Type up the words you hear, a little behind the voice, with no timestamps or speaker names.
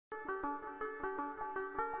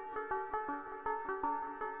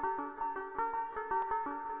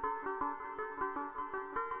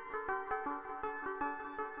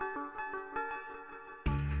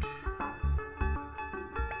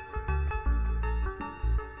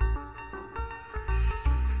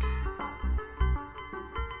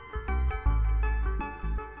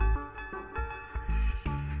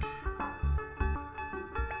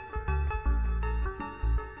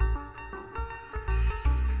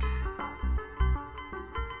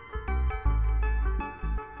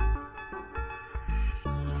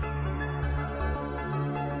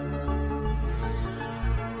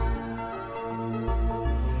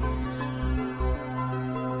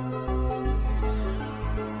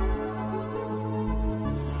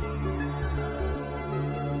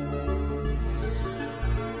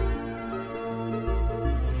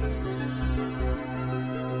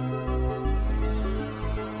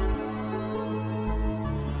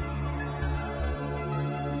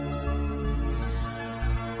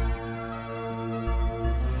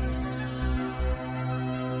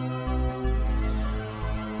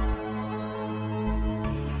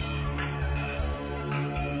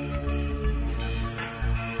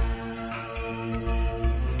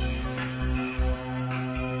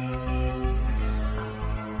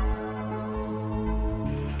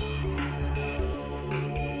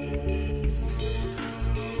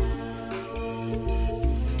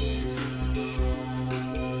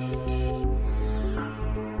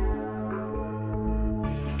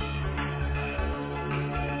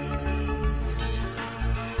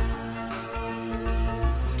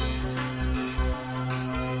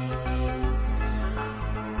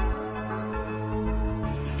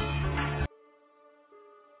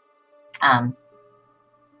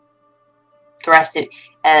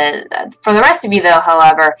For the rest of you, though,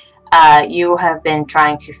 however, you have been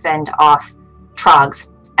trying to fend off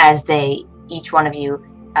trogs as each one of you,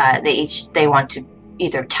 they want to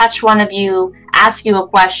either touch one of you, ask you a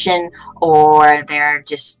question, or they're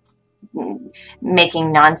just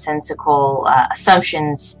making nonsensical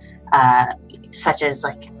assumptions, such as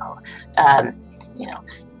like, you know,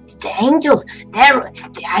 the angels.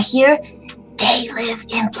 I hear they live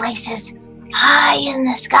in places high in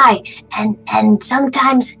the sky, and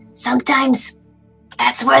sometimes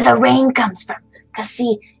that's where the rain comes from. 'Cause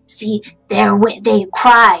see, they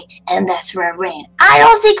cry, and that's where rain. I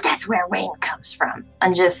don't think that's where rain comes from.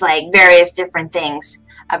 And just like various different things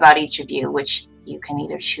about each of you, which you can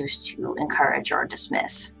either choose to encourage or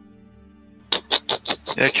dismiss.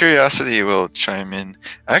 Yeah, curiosity will chime in.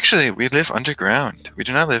 Actually, we live underground. We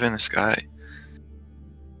do not live in the sky.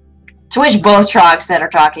 To which both trogs that are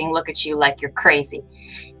talking look at you like you're crazy.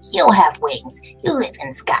 You have wings. You live in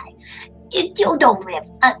the sky. You don't live...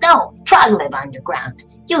 no, trog live underground.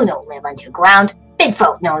 You don't live underground. Big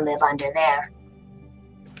folk don't live under there.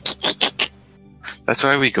 That's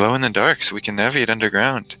why we glow in the dark, so we can navigate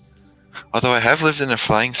underground. Although I have lived in a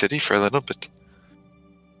flying city for a little bit.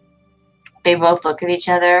 They both look at each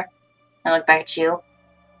other and look back at you.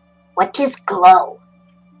 What is glow?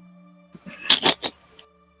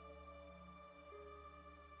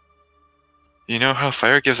 You know how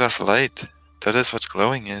fire gives off light? That is what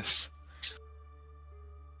glowing is.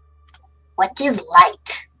 What is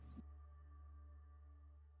light?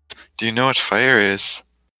 Do you know what fire is?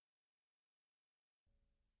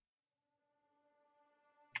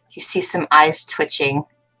 You see some eyes twitching.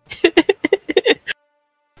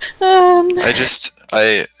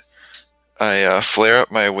 I flare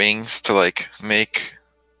up my wings to like make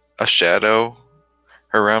a shadow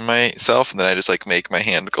around myself, and then I just like make my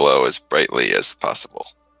hand glow as brightly as possible.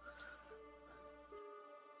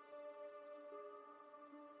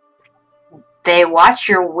 They watch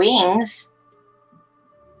your wings,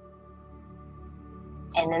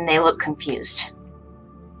 and then they look confused.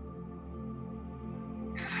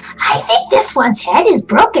 I think this one's head is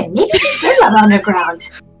broken. Maybe he did live underground.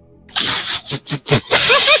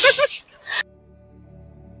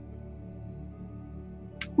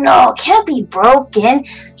 No, can't be broken.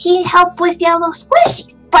 He helped with yellow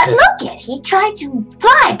squishies. But look it, he tried to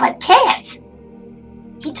fly but can't.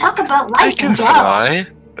 He talked about light and glow. I can fly.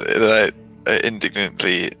 Then I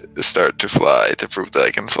indignantly start to fly to prove that I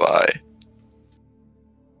can fly.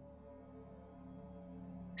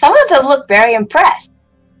 Some of them look very impressed.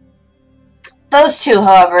 Those two,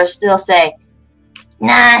 however, still say,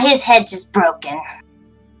 nah, his head just broken.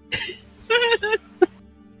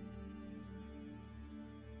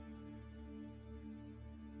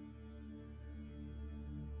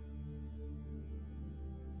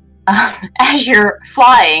 As you're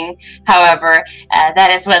flying, however, that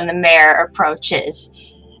is when the mayor approaches.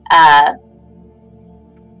 And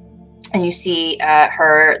you see the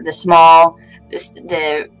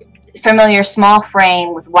familiar small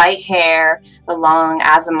frame with white hair, the long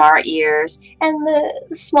Azamar ears, and the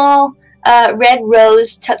small red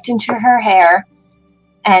rose tucked into her hair.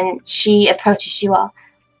 And she approaches you all.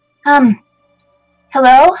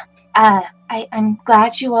 Hello? I'm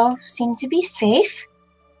glad you all seem to be safe.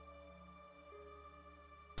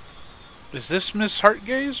 Is this Miss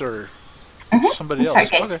Heartgaze or somebody Miss else?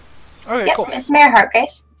 Heartgaze. Okay, Yep, cool. it's Mayor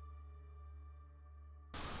Heartgaze.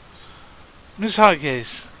 Miss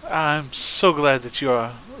Heartgaze, I'm so glad that you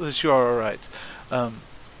are all right.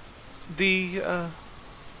 The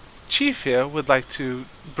chief here would like to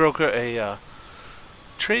broker a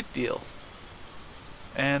trade deal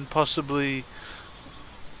and possibly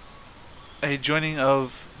a joining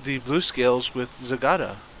of the Blue Scales with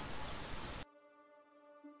Zagahta.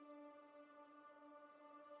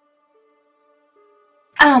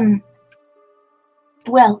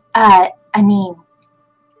 Well, I mean,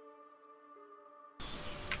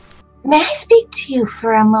 may I speak to you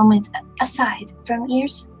for a moment aside from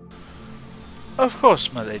ears? Of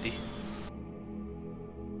course, my lady.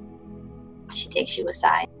 She takes you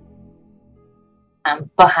aside.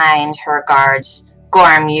 Behind her guards,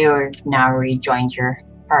 Gorm, you now rejoined your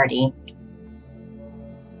party.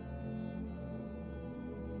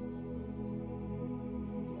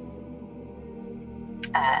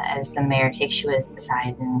 As the mayor takes you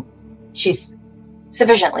aside, and she's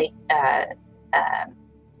sufficiently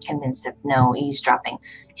convinced of no eavesdropping,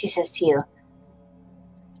 she says to you,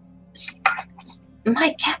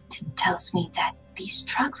 my captain tells me that these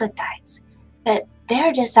troglodytes, that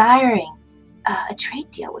they're desiring a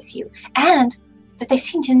trade deal with you, and that they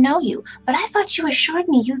seem to know you, but I thought you assured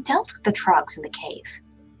me you dealt with the Trogs in the cave.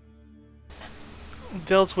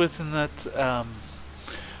 Dealt with in that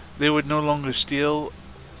they would no longer steal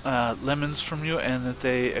lemons from you, and that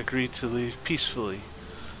they agreed to leave peacefully.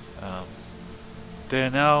 They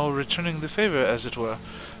are now returning the favor, as it were,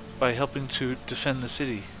 by helping to defend the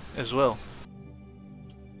city as well.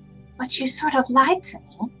 But you sort of lied to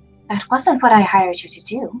me. That wasn't what I hired you to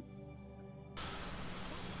do.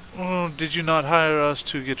 Well, did you not hire us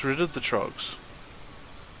to get rid of the Trogs?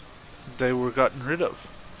 They were gotten rid of.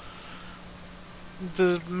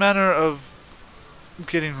 The manner of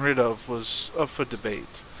getting rid of was up for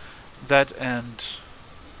debate. That, and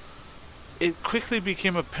it quickly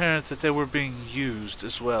became apparent that they were being used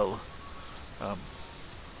as well.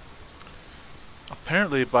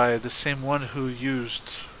 Apparently by the same one who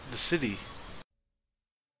used the city.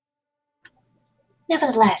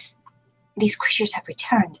 Nevertheless, these creatures have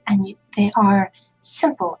returned, and they are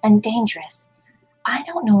simple and dangerous. I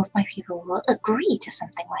don't know if my people will agree to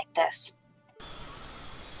something like this.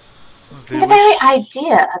 The very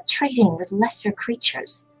idea of trading with lesser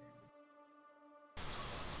creatures.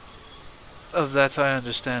 Of that I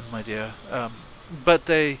understand, my dear. But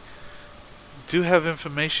they do have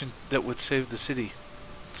information that would save the city.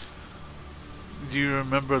 Do you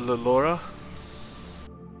remember Lelora?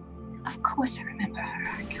 Of course I remember her.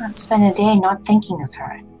 I can't spend a day not thinking of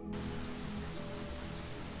her.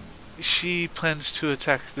 She plans to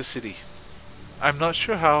attack the city. I'm not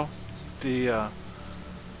sure how. The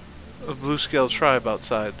Blue Scale tribe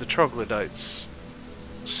outside, the Troglodytes,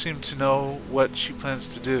 seem to know what she plans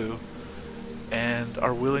to do and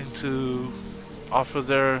are willing to offer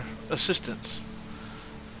their assistance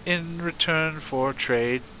in return for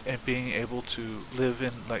trade and being able to live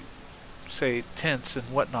in, like, say, tents and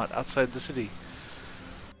whatnot outside the city.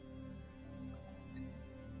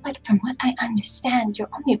 But from what I understand, your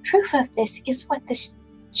only proof of this is what this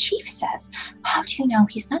chief says. How do you know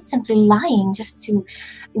he's not simply lying just to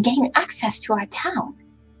gain access to our town?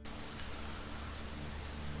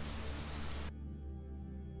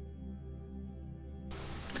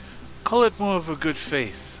 Call it more of a good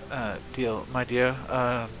faith deal, my dear.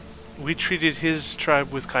 We treated his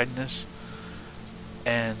tribe with kindness,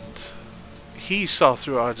 and he saw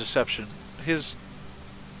through our deception. His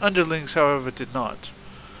underlings, however, did not.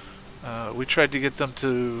 We tried to get them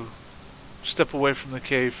to step away from the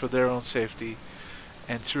cave for their own safety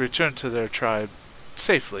and to return to their tribe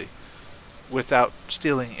safely without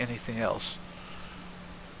stealing anything else.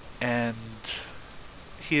 And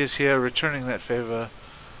he is here returning that favor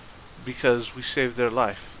because we saved their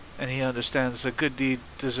life, and he understands a good deed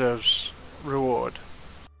deserves reward.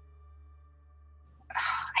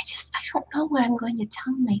 I don't know what I'm going to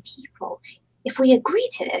tell my people. If we agree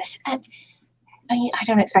to this, and I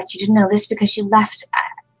don't expect you to know this because you left.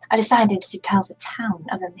 I decided to tell the town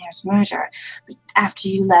of the mayor's murder, but after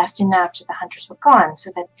you left and after the hunters were gone, so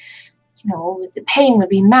that, the pain would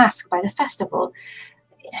be masked by the festival.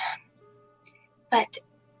 But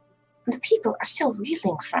the people are still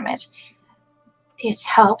reeling from it. It's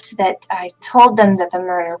helped that I told them that the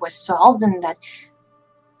murder was solved and that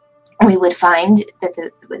we would find that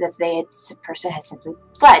the person had simply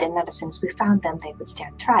fled, and that as soon as we found them, they would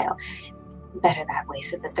stand trial. Better that way,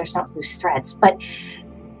 so that there's not loose threads. But,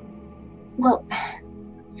 well,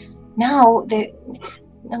 now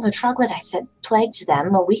the troglodytes that plagued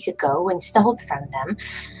them a week ago and stole from them.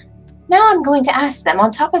 Now I'm going to ask them,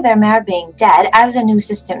 on top of their mayor being dead, as a new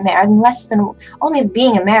assistant mayor, and less than only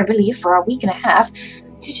being a mayor really for a week and a half,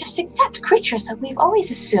 to just accept creatures that we've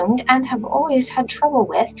always assumed and have always had trouble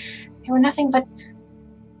with. They were nothing but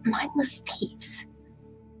mindless thieves.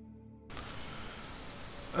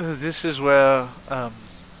 This is where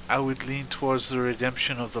I would lean towards the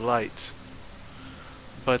redemption of the light.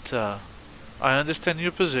 But I understand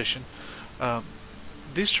your position.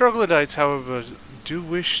 These troglodytes, however, do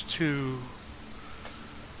wish to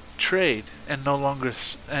trade and no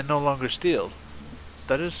longer steal.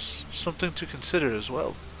 That is something to consider as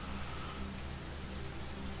well.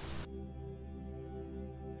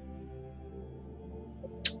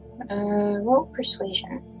 Roll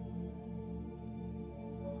persuasion.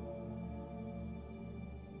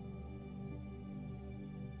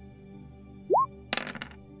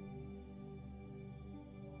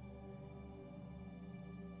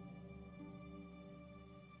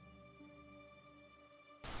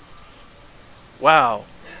 Wow,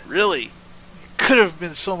 really? It could have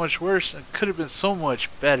been so much worse and could have been so much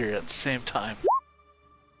better at the same time.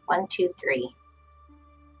 1, 2, 3.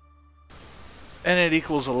 And it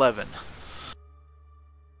equals 11.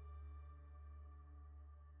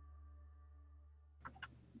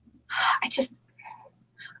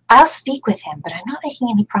 I'll speak with him, but I'm not making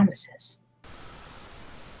any promises.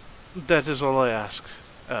 That is all I ask.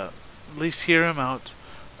 At least hear him out,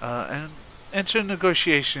 and enter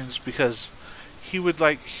negotiations, because he would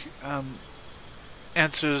like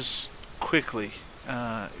answers quickly.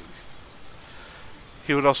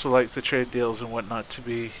 He would also like the trade deals and whatnot to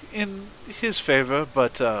be in his favor,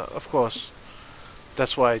 but of course,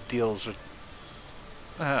 that's why deals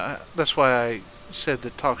are. That's why I said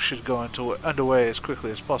that talks should go underway as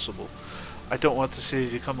quickly as possible. I don't want the city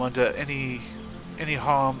to come under any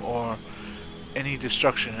harm or any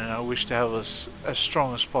destruction, and I wish to have us as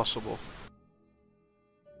strong as possible.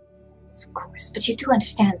 Of course, but you do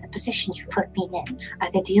understand the position you've put me in.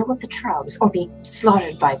 Either deal with the Trogs or be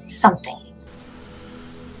slaughtered by something.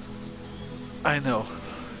 I know.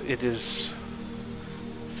 It is...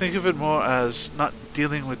 Think of it more as not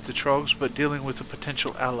dealing with the Trogs, but dealing with a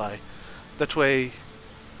potential ally. That way,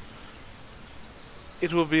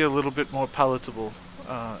 it will be a little bit more palatable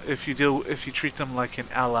if you treat them like an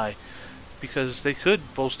ally, because they could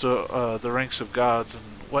bolster the ranks of guards and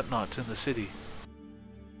whatnot in the city.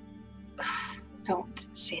 Don't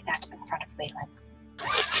say that in front of Waylon.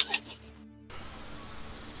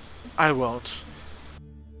 I won't.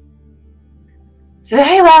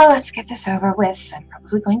 Very well, let's get this over with. I'm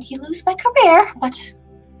probably going to lose my career, but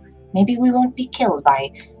maybe we won't be killed by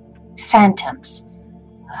phantoms.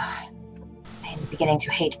 I'm beginning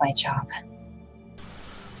to hate my job.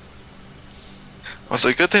 Well, it's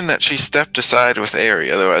a good thing that she stepped aside with Aerie,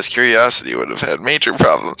 otherwise Curiosity would have had major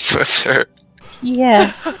problems with her.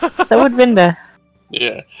 Yeah, so would Vinda.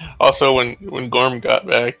 Yeah. Also, when Gorm got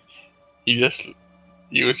back, he was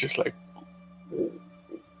just like,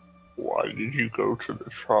 "Why did you go to the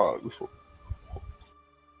Trogs?"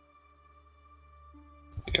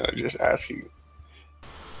 You know, just asking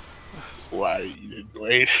why you didn't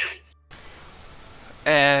wait.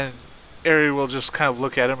 And Aerie will just kind of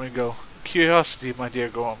look at him and go, "Curiosity, my dear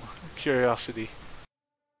Gorm. Curiosity."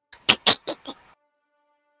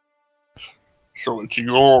 So it's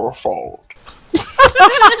your fault.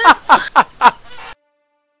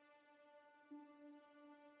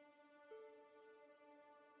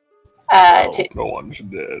 No one's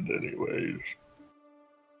dead anyways.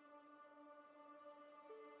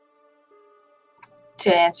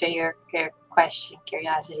 To answer your question,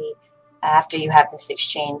 Curiosity, after you have this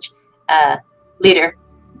exchange, Leader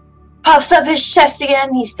puffs up his chest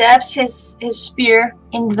again. He stabs his spear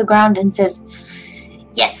into the ground and says,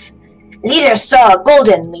 "Yes, Leader saw a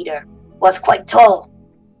golden leader. Was quite tall,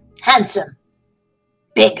 handsome,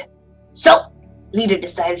 big. So, Leader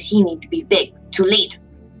decided he needed to be big to lead,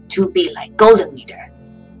 to be like golden leader.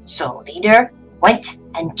 So, Leader went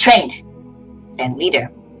and trained. Then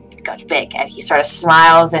Leader got big," and he sort of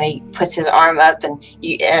smiles and he puts his arm up and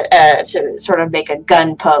to sort of make a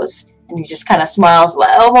gun pose, and he just kind of smiles,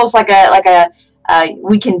 almost like a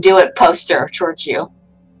 "we can do it" poster towards you.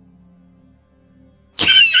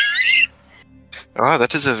 Oh,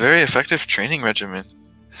 that is a very effective training regimen.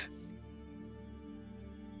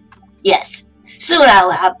 Yes, soon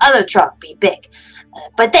I'll have other Trog be big,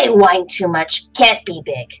 but they whine too much, can't be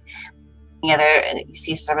big. You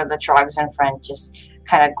see some of the Trogs in front just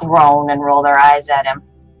kind of groan and roll their eyes at him.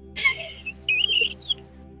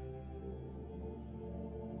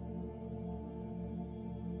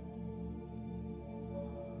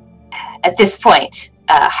 At this point,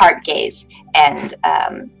 Heartgaze and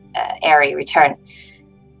Aerie return.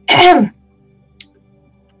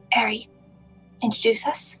 Aerie, introduce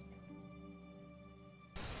us.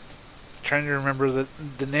 Trying to remember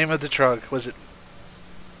the name of the Trog. Was it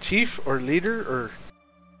Chief or Leader or?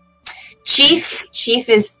 Chief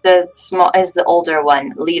is the older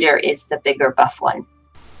one. Leader is the bigger buff one.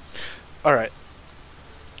 All right.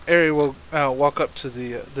 Aerie will walk up to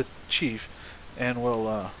the chief and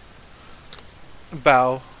will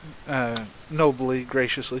bow nobly,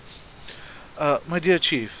 graciously. My dear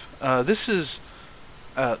chief, this is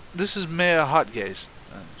Mayor Heartgaze.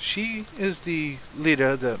 She is the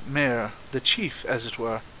leader, the mayor, the chief, as it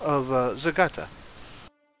were, of Zagahta.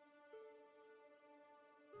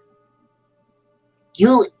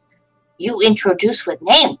 You introduce with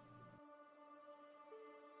name.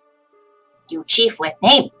 You chief with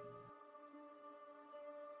name.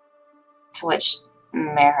 To which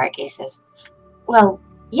Mayor Heartgaze says, "Well,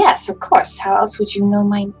 yes, of course. How else would you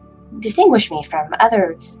distinguish me from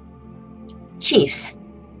other chiefs?"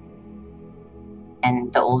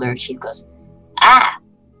 And the older chief goes, "Ah,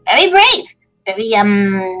 very brave, very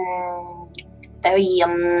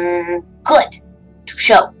good to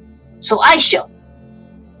show. So I show.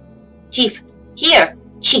 Chief, here,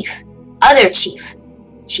 chief, other chief.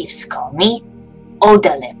 Chiefs call me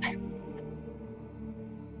Odalip.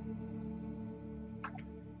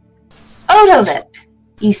 Odalip,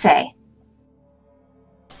 you say?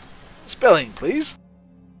 Spelling, please.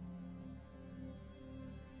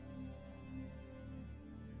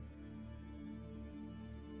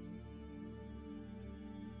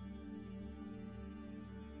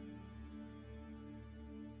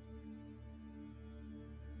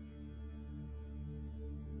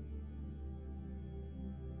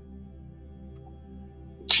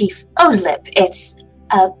 Chief Odalip, it's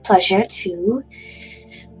a pleasure to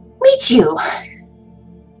meet you.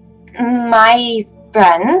 My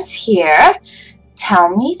friends here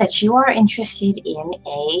tell me that you are interested in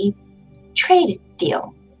a trade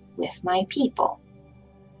deal with my people.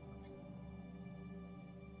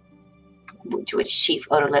 To which Chief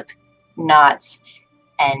Odalip nods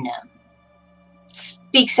and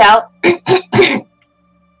speaks out.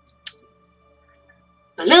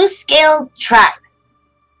 Blue-scaled tribe.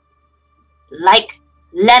 Like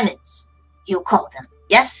lemons, you call them,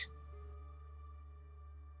 yes?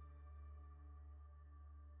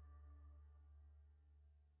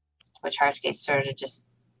 Which Heartgate sort of just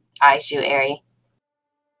eyes you, Airy.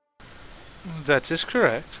 That is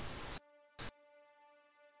correct.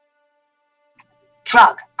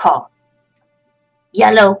 Trog call.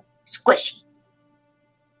 Yellow squishy.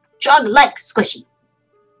 Trog like squishy.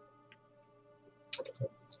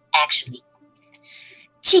 Actually,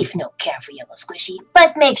 Chief no care for yellow squishy,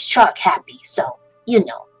 but makes Trog happy, so you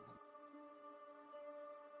know.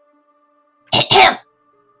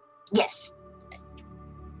 Yes.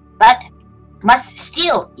 But must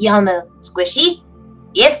steal yellow squishy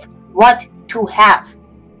if want to have.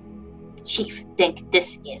 Chief think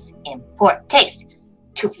this is in poor taste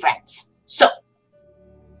to friends. So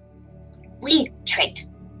we trade.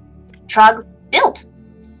 Trog build.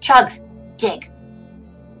 Trogs dig.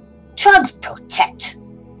 Trogs protect.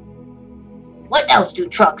 What else do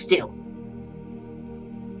Trogs do?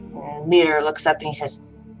 Leader looks up and he says,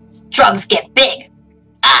 Trogs get big.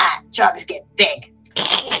 Ah, Trogs get big.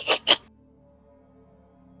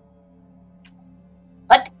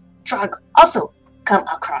 But Trog also come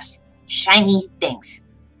across shiny things.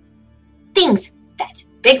 Things that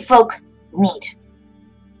big folk need.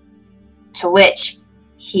 To which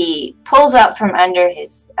he pulls out from under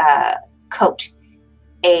his coat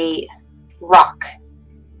a rock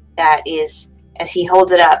that is, as he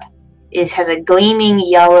holds it up, has a gleaming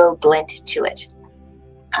yellow glint to it.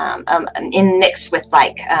 In mixed with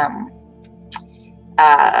like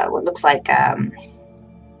what looks like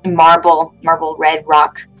marble red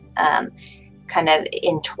rock, kind of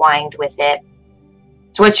entwined with it.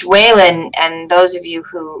 To which Waylon and those of you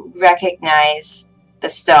who recognize the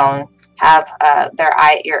stone have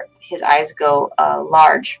his eyes go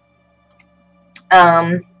large.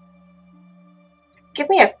 Give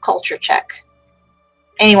me a culture check.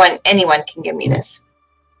 Anyone can give me this.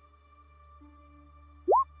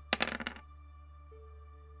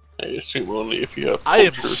 I assume only if you have I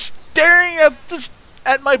am culture. staring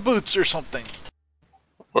at my boots or something.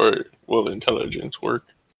 Or will intelligence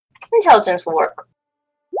work? Intelligence will work.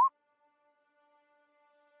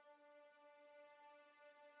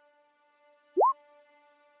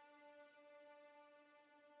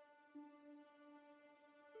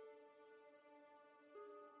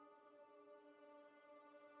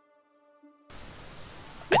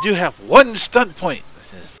 I do have one stunt point.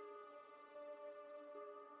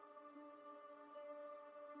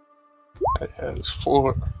 It has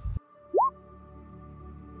 4.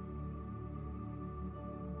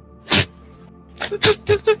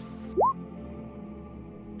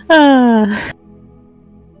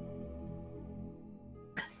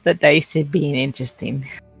 The dice are being interesting.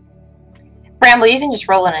 Bramble, you can just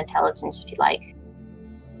roll an intelligence if you like.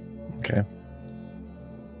 Okay.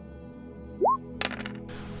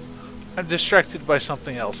 I'm distracted by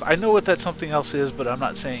something else. I know what that something else is, but I'm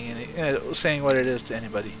not saying saying what it is to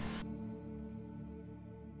anybody.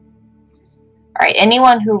 Alright,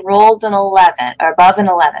 anyone who rolled an 11, or above an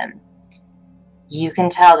 11, you can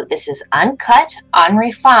tell that this is uncut,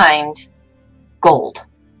 unrefined gold.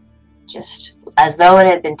 Just as though it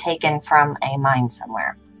had been taken from a mine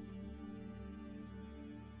somewhere.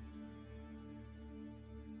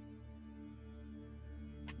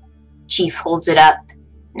 Chief holds it up,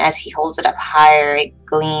 and as he holds it up higher, it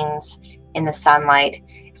gleams in the sunlight.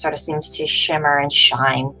 It sort of seems to shimmer and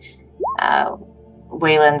shine.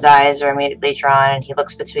 Waylon's eyes are immediately drawn, and he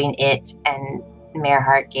looks between it and Mayor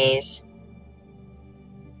Heartgaze.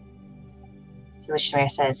 To which the mayor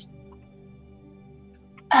says,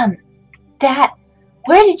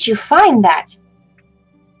 where did you find that?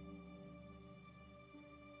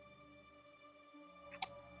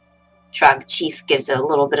 Trog chief gives a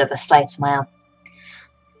little bit of a slight smile.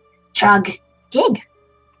 Trog dig.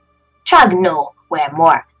 Trog know where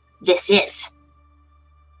more this is.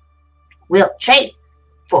 We'll trade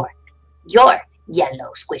for your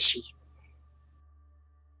yellow squishy.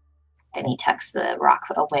 Then he tucks the rock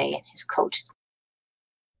away in his coat.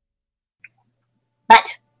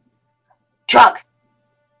 But Trog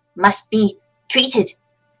must be treated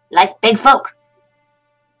like big folk,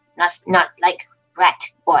 not like rat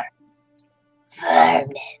or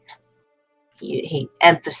vermin. He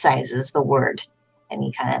emphasizes the word, and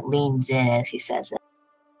he kind of leans in as he says it.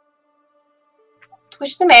 To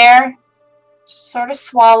which the mare sort of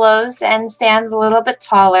swallows and stands a little bit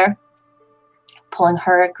taller, pulling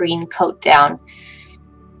her green coat down.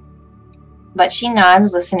 But she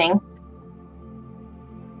nods, listening.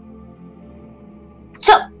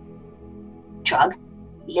 So, Trog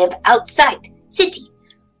live outside city,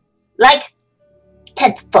 like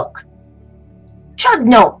tent folk. Trog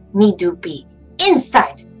know me do be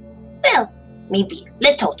inside. Well, maybe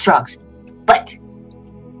little Trogs, but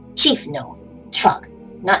chief know Trog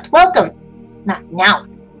not welcome. Not now,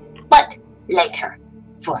 but later.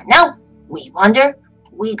 For now, we wander,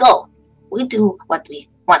 we go, we do what we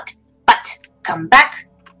want, but come back,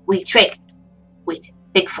 we trade with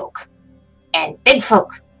big folk. And big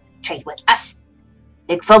folk trade with us.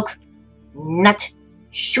 Big folk not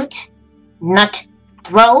shoot, not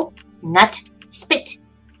throw, not spit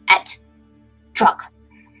at Trog.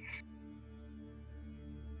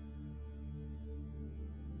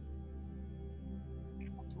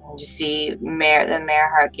 You just see the Mare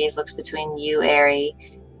Heartgaze looks between you, Aerie,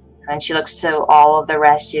 and then she looks to all of the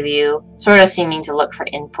rest of you, sort of seeming to look for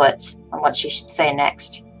input on what she should say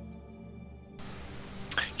next.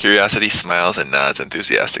 Curiosity smiles and nods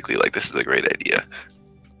enthusiastically like this is a great idea.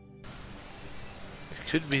 It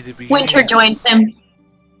could be the beginning. Winter joins him.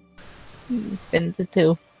 Been the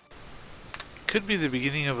two. Could be the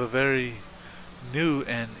beginning of a very new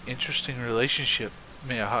and interesting relationship,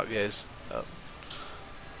 Mayor Hotgaze.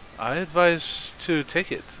 I advise to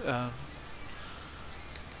take it.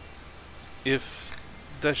 If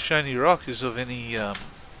that shiny rock is of any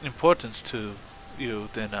importance to you,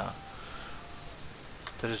 then that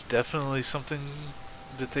is definitely something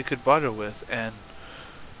that they could barter with. And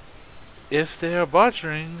if they are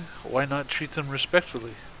bartering, why not treat them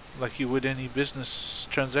respectfully, like you would any business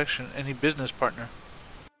transaction, any business partner?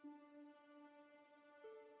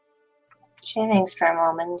 She thinks for a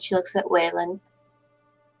moment. She looks at Waylon.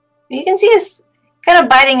 You can see he's kind of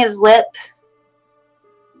biting his lip.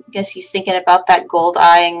 I guess he's thinking about that gold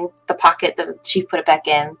eyeing the pocket that the chief put it back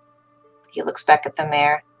in. He looks back at the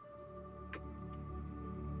mare.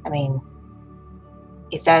 I mean,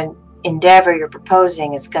 if that endeavor you're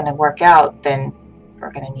proposing is going to work out, then we're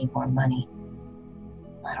going to need more money.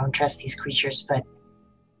 I don't trust these creatures, but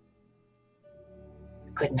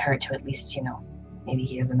it couldn't hurt to at least, maybe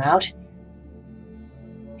hear them out.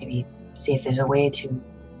 Maybe see if there's a way to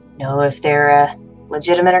know if they're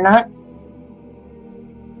legitimate or not.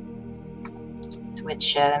 To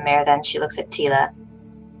which the mare then, she looks at Tila,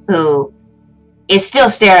 who is still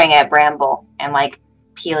staring at Bramble and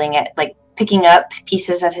picking up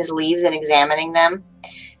pieces of his leaves and examining them.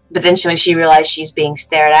 But then when she realized she's being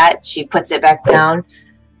stared at, she puts it back down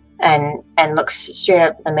and looks straight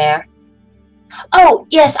up at the mare. Oh,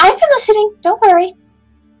 yes, I've been listening. Don't worry.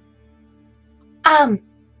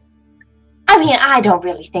 I mean, I don't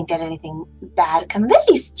really think that anything bad comes of it.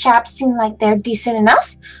 These chaps seem like they're decent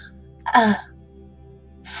enough.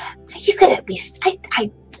 You could at least...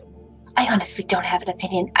 I honestly don't have an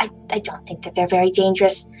opinion. I don't think that they're very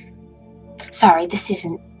dangerous. Sorry, this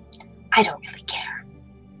isn't... I don't really care.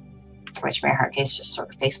 To which Mayor Heartgaze just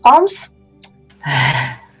sort of face palms.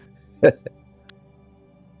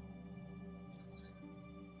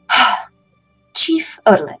 Chief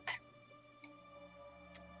Odalip,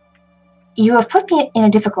 you have put me in a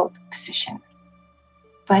difficult position,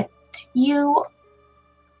 but your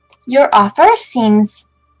offer seems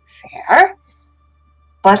fair,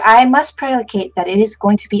 but I must predicate that it is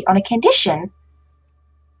going to be on a condition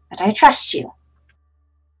that I trust you.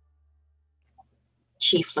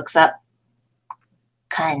 Chief looks up.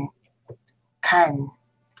 Kun.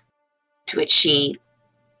 To which she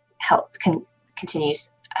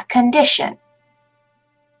continues, a condition.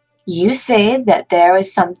 You say that there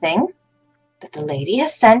is something that the lady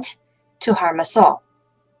has sent to harm us all.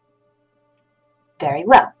 Very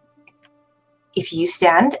well. If you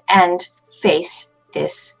stand and face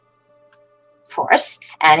this force,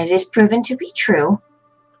 and it is proven to be true,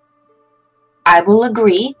 I will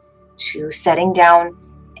agree to setting down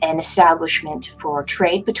an establishment for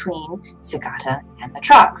trade between Zagahta and the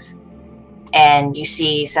Trogs. and you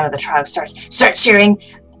see some of the Trogs start cheering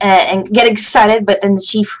and get excited, but then the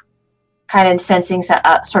chief, kind of sensing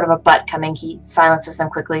sort of a butt coming, he silences them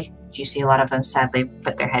quickly. You see a lot of them sadly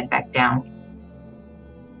put their head back down.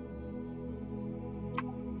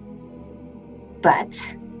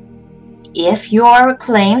 But if your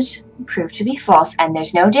claims prove to be false and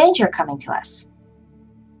there's no danger coming to us,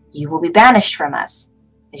 you will be banished from us,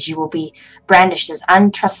 as you will be brandished as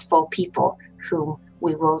untrustful people whom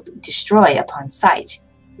we will destroy upon sight.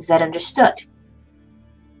 Is that understood?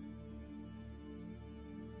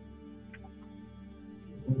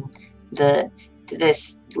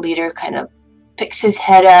 This leader kind of picks his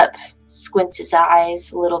head up, squints his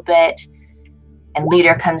eyes a little bit, and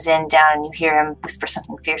leader comes in down, and you hear him whisper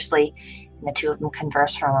something fiercely, and the two of them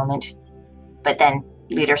converse for a moment. But then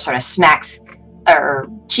leader sort of smacks, or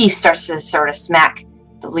chief starts to sort of smack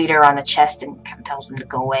the leader on the chest and kind of tells him to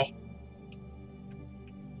go away.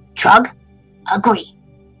 Trog, agree.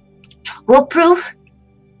 Trog will prove.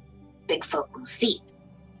 Big folk will see.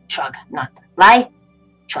 Trog not lie.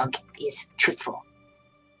 Trog is truthful.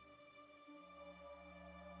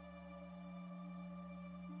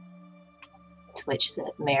 To which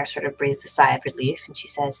the mayor sort of breathes a sigh of relief, and she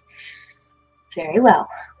says, very well.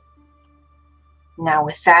 Now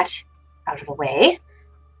with that out of the way,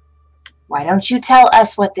 why don't you tell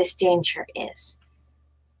us what this danger is?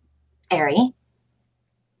 Ari,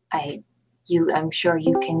 I'm sure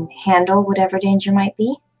you can handle whatever danger might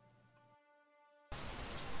be.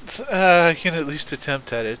 I can at least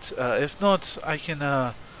attempt at it. If not, I can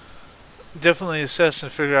definitely assess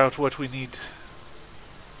and figure out what we need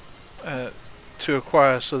to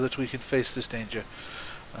acquire so that we can face this danger.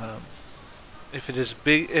 If it is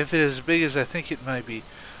as big as I think it might be,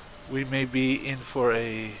 we may be in for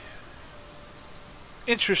a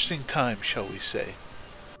interesting time, shall we say.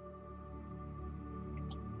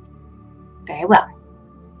 Very well.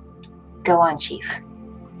 Go on, Chief.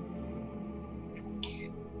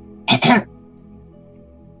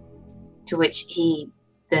 To which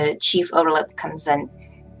the Chief Odalip comes in.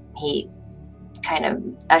 He kind of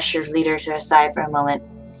ushers leader to a side for a moment,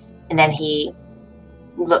 and then he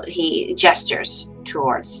gestures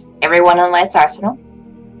towards everyone on Light's Arsenal.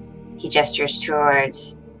 He gestures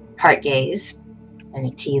towards Heartgaze and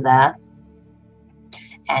Attila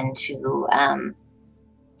and to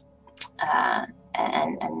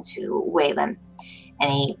Waylon,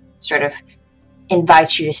 and he sort of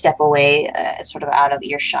invites you to step away, sort of out of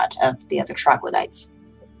earshot of the other troglodytes.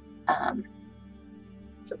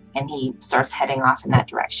 And he starts heading off in that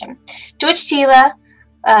direction. To which Tila,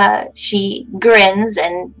 she grins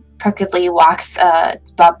and crookedly walks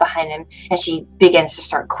Bob behind him, and she begins to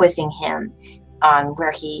start quizzing him on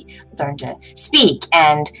where he learned to speak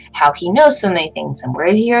and how he knows so many things and where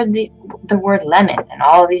he heard the word lemon and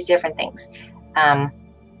all of these different things.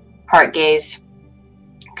 Heartgaze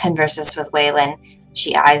converses with Waylon.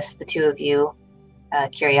 She eyes the two of you,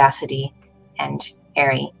 Curiosity and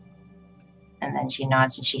Ari, and then she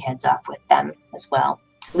nods and she heads off with them as well.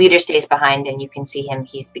 Leader stays behind, and you can see him.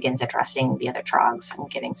 He begins addressing the other trogs and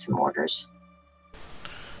giving some orders.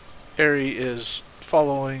 Ari is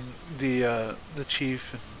following the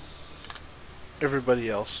chief and everybody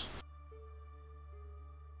else.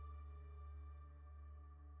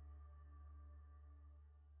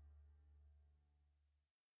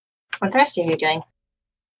 What the rest of you doing?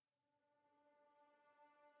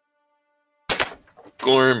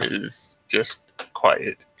 Gorm is just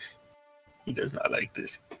quiet. He does not like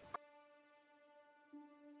this.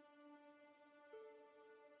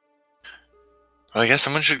 Well, I guess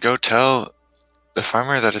someone should go tell the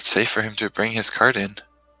farmer that it's safe for him to bring his cart in.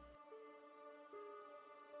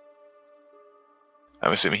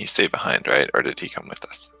 I'm assuming he stayed behind, right? Or did he come with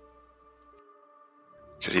us?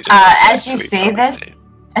 Because he didn't.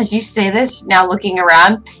 As you say this, now looking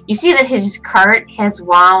around, you see that his cart has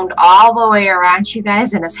wound all the way around you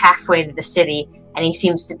guys and is halfway to the city, and he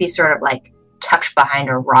seems to be sort of like tucked behind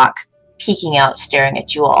a rock, peeking out, staring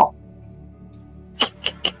at you all.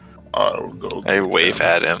 I'll go. I wave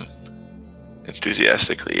at him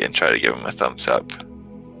enthusiastically and try to give him a thumbs up.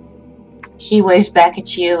 He waves back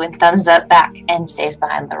at you and thumbs up back and stays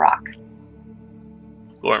behind the rock.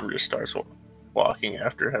 Gorm just starts walking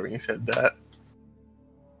after having said that.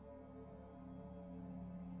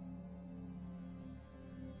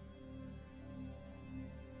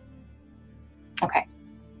 Okay.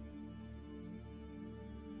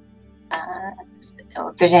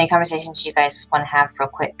 If there's any conversations you guys want to have real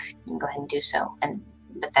quick, you can go ahead and do so.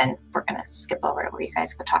 But then we're going to skip over to where you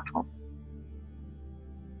guys go talk to him.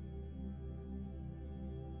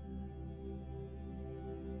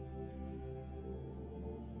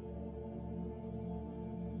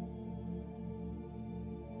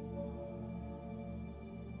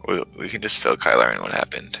 We can just fill Kyler in what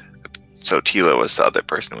happened. So Tila was the other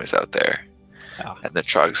person who was out there. Ah. And the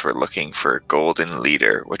Trogs were looking for Golden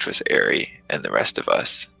Leader, which was Aerie, and the rest of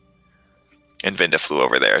us. And Vinda flew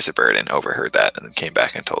over there as a bird and overheard that and then came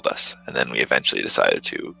back and told us. And then we eventually decided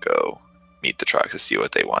to go meet the Trogs to see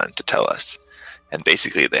what they wanted to tell us. And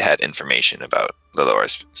basically they had information about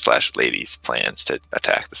Lilor's/Lady's plans to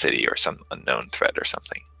attack the city or some unknown threat or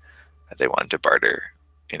something that they wanted to barter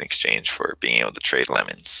in exchange for being able to trade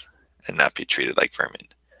lemons and not be treated like vermin.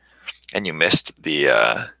 And you missed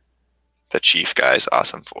the chief guy's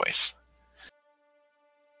awesome voice.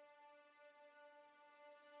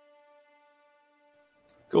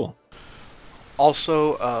 Cool.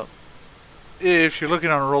 Also, if you're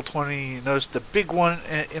looking on Roll20, you notice the big one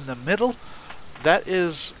in the middle. That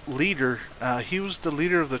is leader. He was the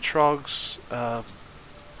leader of the Trogs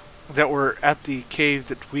that were at the cave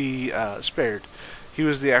that we spared. He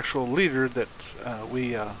was the actual leader that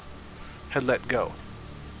we had let go.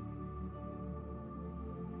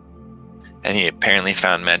 And he apparently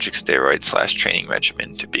found magic steroid/training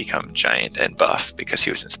regimen to become giant and buff because he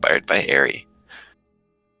was inspired by Aerie.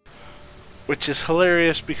 Which is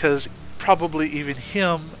hilarious because probably even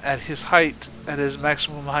him at his height, at his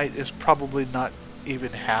maximum height, is probably not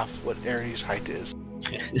even half what Aerie's height is.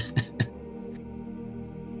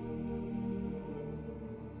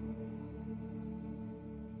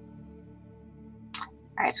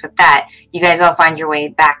 Alright, so with that, you guys all find your way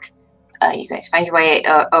back. You guys find your way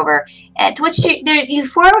over, and to which you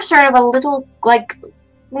form sort of a little, like,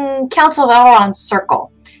 Council of Elrond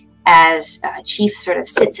circle, as Chief sort of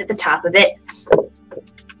sits at the top of it,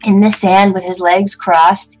 in the sand with his legs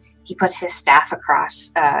crossed. He puts his staff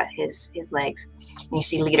across his legs, and you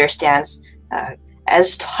see Leader stands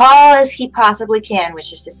as tall as he possibly can,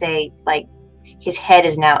 which is to say, like, his head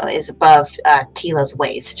is above Tila's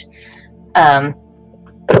waist.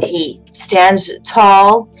 He stands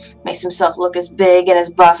tall, makes himself look as big and as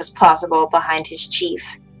buff as possible behind his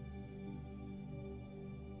chief.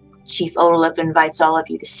 Chief Odalip invites all of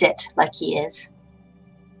you to sit like he is.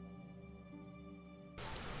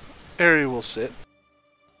 Aerie will sit.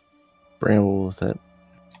 Bramble will sit.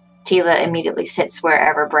 Tila immediately sits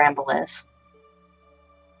wherever Bramble is.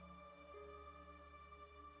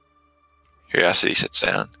 Curiosity sits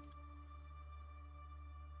down.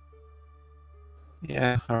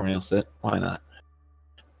 Yeah, Harmony will sit. Why not?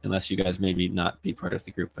 Unless you guys maybe not be part of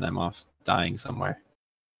the group when I'm off dying somewhere.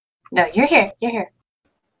 No, you're here. You're here.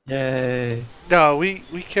 Yay! No, we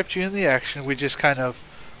kept you in the action. We just kind of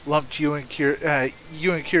lumped you and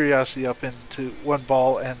Curiosity up into one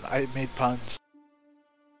ball, and I made puns.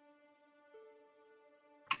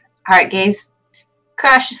 Heart Gaze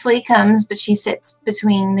cautiously comes, but she sits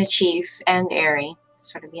between the chief and Aerie,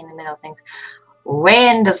 sort of be in the middle of things.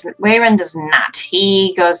 Wayron does not.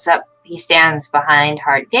 He goes up, he stands behind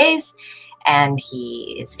Heart Gaze, and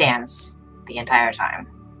he stands the entire time.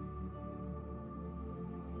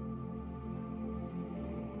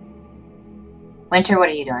 Winter, what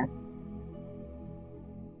are you doing?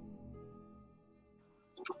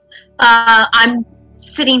 I'm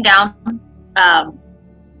sitting down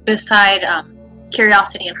beside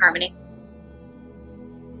Curiosity and Harmony.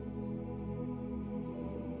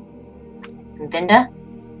 Vinda?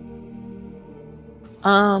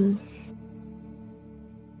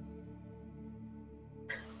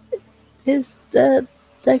 Is the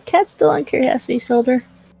cat still on Curiosity's shoulder?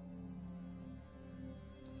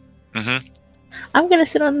 Mm-hmm. I'm gonna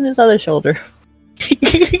sit on his other shoulder.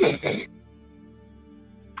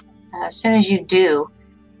 As soon as you do,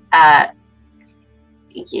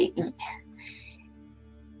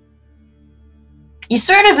 you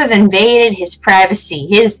sort of have invaded his privacy.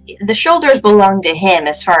 The shoulders belong to him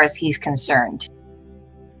as far as he's concerned.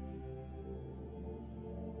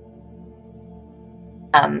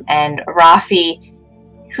 And Rafi,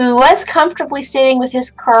 who was comfortably sitting with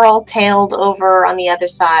his curl tailed over on the other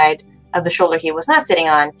side of the shoulder he was not sitting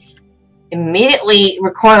on, immediately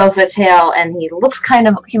recoils the tail, and he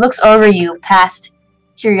looks over you past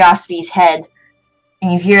Curiosity's head,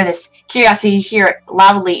 and you hear this, Curiosity, you hear it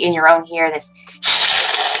loudly in your own ear, this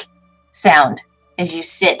sound as you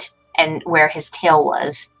sit and where his tail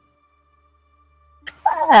was.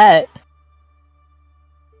 What?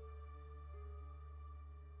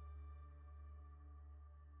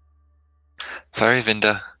 Sorry,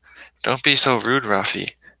 Vinda. Don't be so rude, Rafi.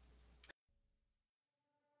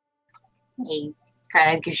 He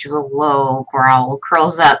kind of gives you a low growl,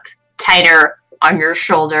 curls up tighter on your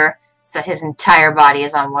shoulder so that his entire body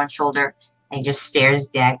is on one shoulder, and he just stares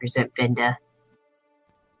daggers at Vinda.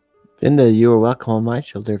 Vinda, you are welcome on my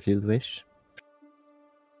shoulder if you wish.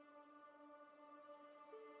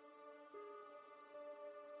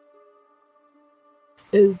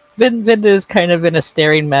 Vinda is kind of in a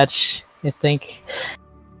staring match, I think.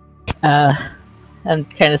 And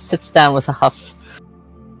kind of sits down with a huff.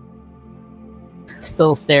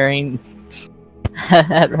 Still staring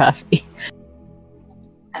at Rafi.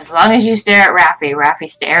 As long as you stare at Rafi, Rafi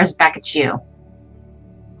stares back at you.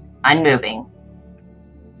 Unmoving.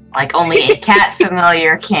 Like only a cat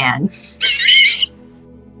familiar can.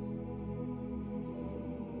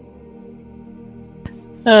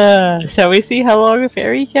 Shall we see how long a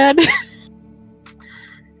fairy can?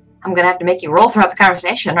 I'm gonna have to make you roll throughout the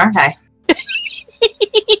conversation, aren't I?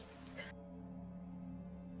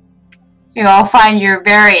 You all find your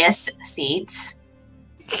various seats.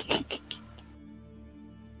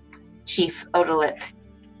 Chief Odolip,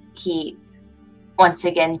 he once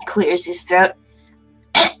again clears his throat.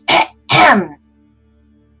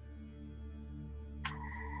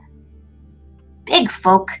 Big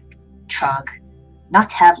folk, Trog,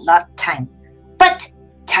 not have lot time, but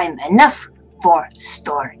time enough for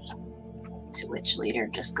story. To which leader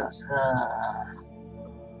just goes,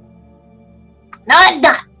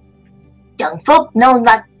 Not. Young folk know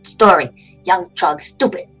lot story. Young Trog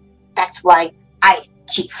stupid. That's why I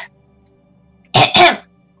chief.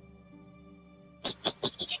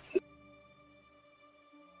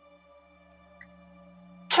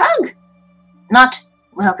 Trog, not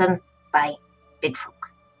welcome by big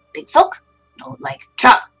folk. Big folk don't like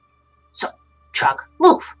Trog. So, Trog,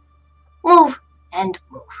 move. Move and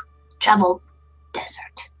move. Travel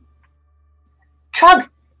desert. Trog,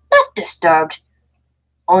 not disturbed.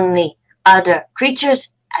 Only other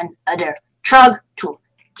creatures and other Trog to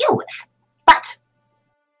deal with. But,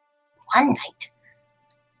 one night,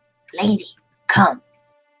 lady come.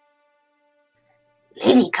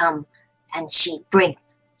 Lady come and she bring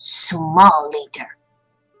small leader.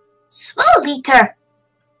 Small leader,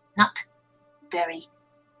 not very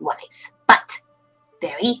wise, but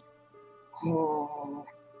very.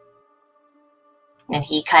 And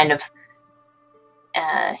he kind of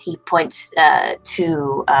he points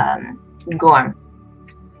to Gorm.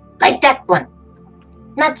 Like that one,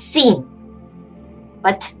 not seen,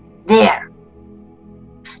 but there.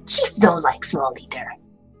 Chief don't like small leader,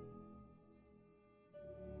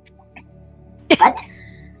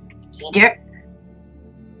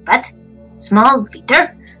 but small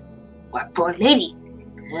leader work for lady.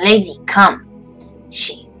 Lady come,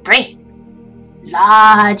 she bring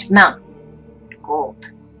large amount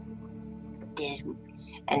gold.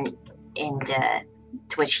 And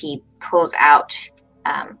to which he pulls out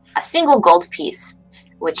a single gold piece,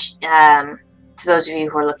 which to those of you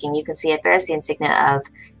who are looking, you can see it bears the insignia of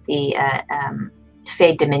the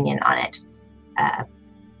Fade Dominion on it.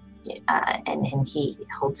 And he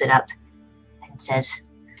holds it up and says,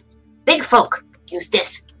 Big folk use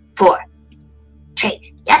this for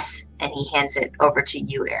trade, yes? And he hands it over to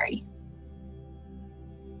you, Ari.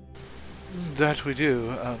 That we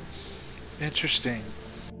do. Interesting.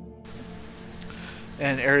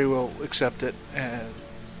 And Ari will accept it and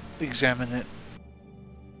examine it.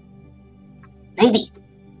 Lady,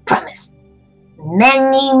 promise.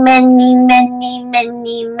 Many, many, many,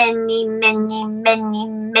 many, many, many, many,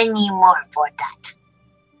 many more for that.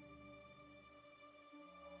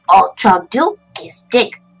 All Trog do is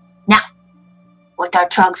dig. Now, what are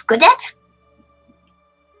Trogs good at?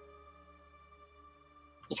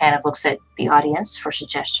 He kind of looks at the audience for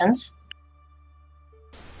suggestions.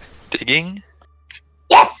 Digging?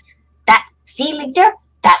 Yes! That sea leader,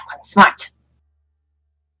 that one's smart.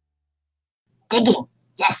 Digging,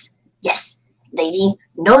 yes, yes. Lady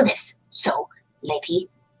know this, so lady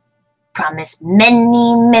promise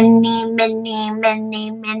many, many, many,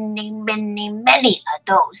 many, many, many, many of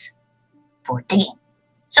those for digging.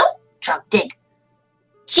 So, Trog dig.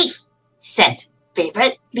 Chief, send.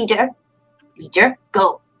 Favorite leader, leader,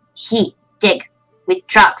 go. He dig with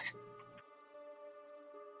Trogs.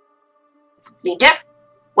 Leader,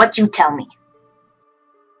 what you tell me?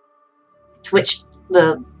 To which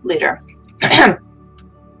the leader,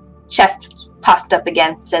 Chef puffed up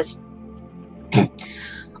again, says,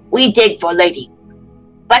 We dig for lady,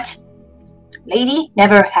 but lady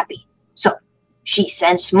never happy. So she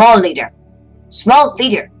sends small leader. Small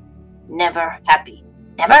leader never happy.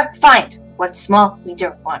 Never find what small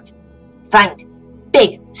leader want. Find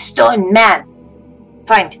big stone man.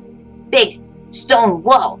 Find big stone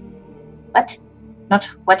wall. But not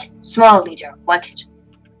what small leader wanted.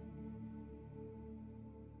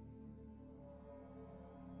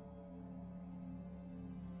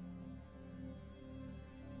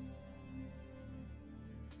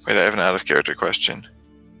 Wait, I have an out-of-character question.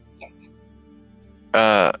 Yes.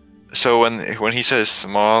 So when he says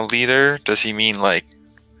small leader, does he mean like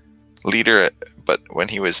leader, but but when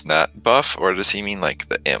he was not buff, or does he mean like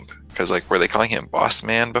the imp? Because like, were they calling him Boss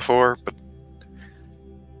Man before? But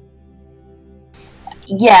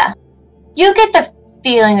yeah, you get the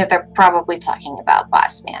feeling that they're probably talking about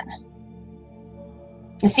Boss Man.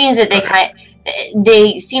 It seems that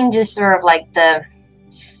they seem to sort of like the,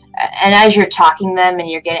 and as you're talking them and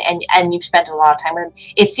you're getting, and you've spent a lot of time with them,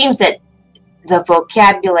 it seems that the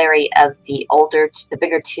vocabulary of the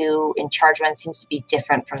bigger two in charge ones seems to be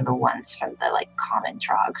different from the ones from the like common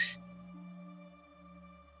trogs.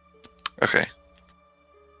 okay.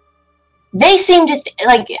 They seem to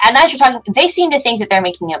and as you're talking, they seem to think that they're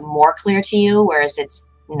making it more clear to you, whereas it's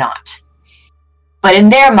not. But in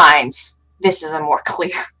their minds, this is a more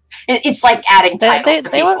clear. It's like adding titles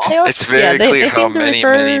to people. It's very clear how seem to many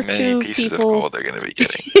refer pieces of people- gold they're going to be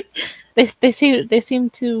getting. They seem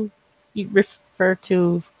to refer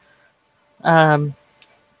to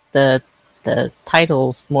the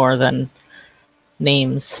titles more than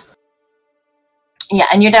names. Yeah,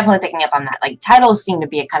 and you're definitely picking up on that. Like, titles seem to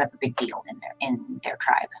be a kind of a big deal in their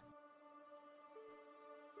tribe.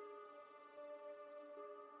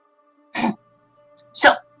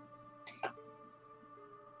 So,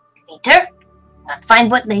 leader, not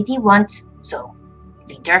find what lady wants. So,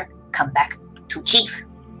 leader, come back to chief.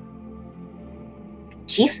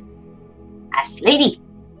 Chief, ask lady.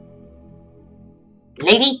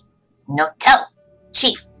 Lady, no tell.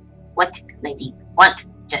 Chief, what lady want?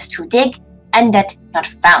 Just to dig, and that not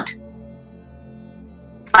found.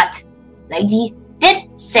 But lady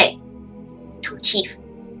did say to chief,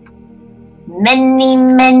 many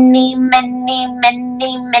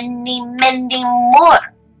more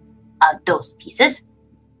of those pieces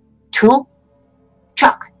to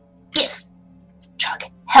Trog, if Trog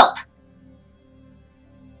help.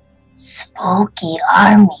 Spooky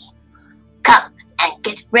army, come and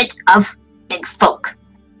get rid of big folk.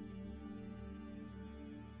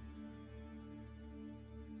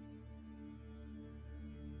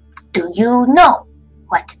 Do you know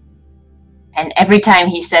what? And every time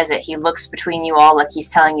he says it, he looks between you all like he's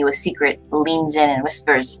telling you a secret, leans in and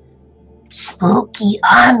whispers, Spooky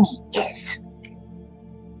army is.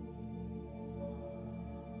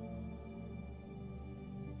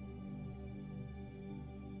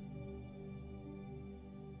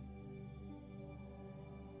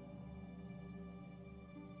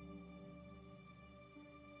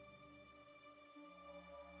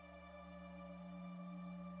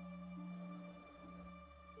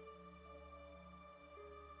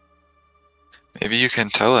 Maybe you can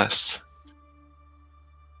tell us.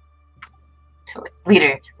 So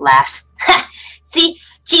leader laughs. Ha! See,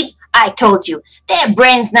 Chief, I told you, their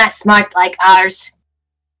brain's not smart like ours.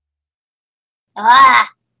 Ah!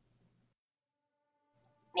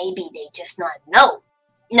 Maybe they just not know.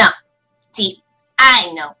 No, see,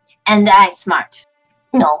 I know, and I smart.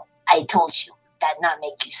 No, I told you, that not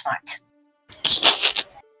make you smart.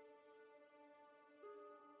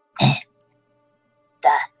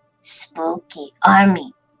 The spooky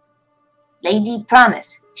army. Lady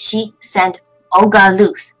promise she sent Oga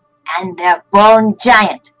Luth and their bone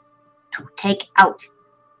giant to take out,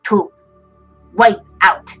 to wipe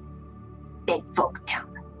out Big Folk Town.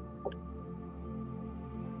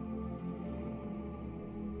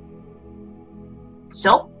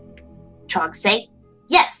 So, Trog say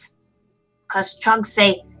yes. Cause Trog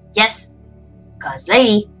say yes. Cause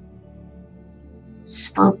lady,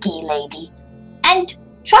 spooky lady, and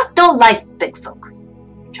Trog don't like big folk.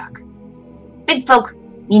 Trog. Big folk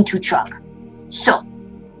mean to Trog. So,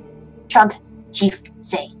 Trog chief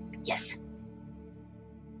say yes.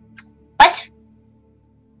 But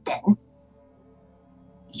then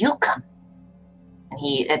you come.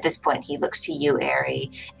 And at this point, he looks to you,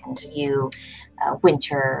 Airy, and to you,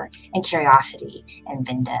 Winter, and Curiosity, and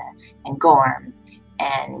Vinda, and Gorm,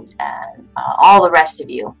 and all the rest of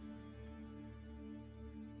you.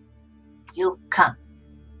 You come.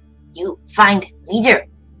 You find leader.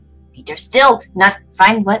 Leader still not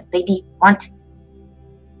find what lady want.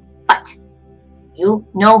 But you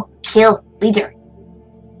no kill leader.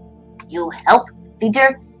 You help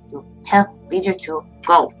leader. You tell leader to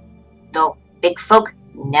go. Though big folk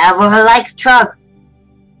never like Trog.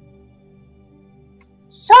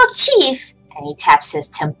 So Chief, and he taps his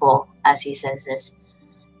temple as he says this,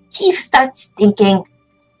 Chief starts thinking,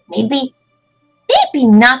 maybe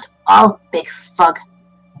not all big fog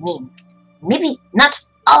mean. Maybe not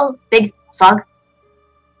all big fog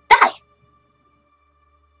die.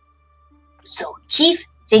 So Chief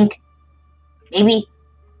think, maybe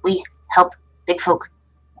we help big folk.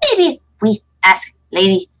 Maybe we ask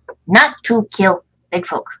lady not to kill big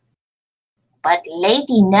folk. But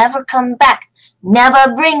lady never come back.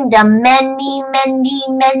 Never bring the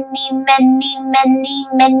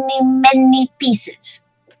many pieces.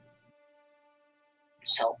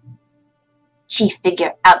 So, chief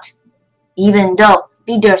figure out. Even though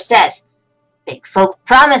leader says, big folk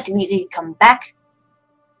promise lady come back.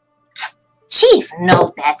 Chief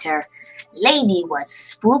know better. Lady was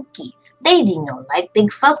spooky. Lady no like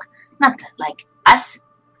big folk, not like us.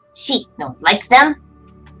 She no like them.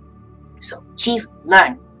 So chief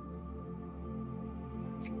learn.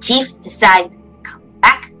 Chief decide come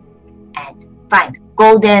back and find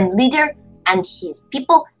golden leader and his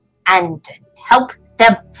people and help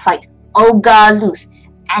them fight Ogaluth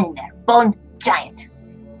and their bone giant.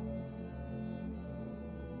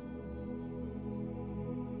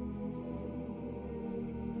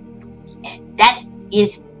 And that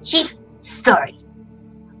is chief story.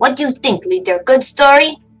 What do you think, leader? Good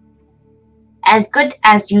story? As good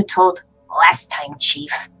as you told last time,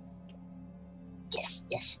 chief.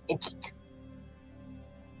 Yes, indeed.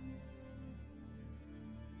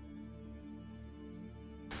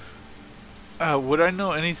 Would I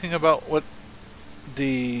know anything about what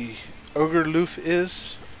the Ogre Loof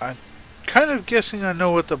is? I'm kind of guessing I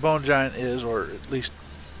know what the Bone Giant is, or at least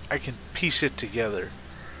I can piece it together.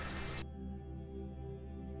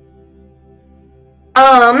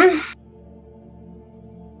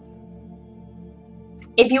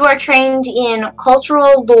 If you are trained in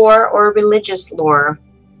cultural lore or religious lore,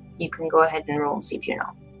 you can go ahead and roll and see if you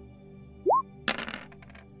know.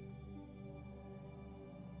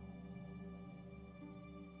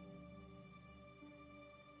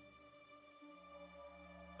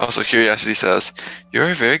 Also, Curiosity says,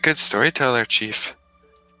 "You're a very good storyteller, Chief."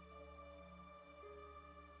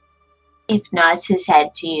 Chief nods his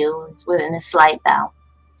head to you within a slight bow.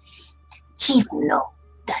 Chief know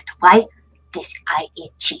that why this I is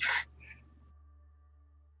chief.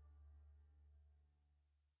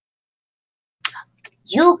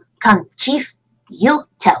 You come, chief. You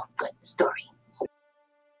tell good story.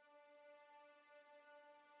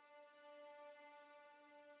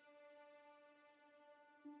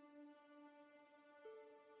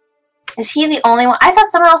 Is he the only one? I thought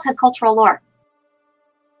someone else had cultural lore.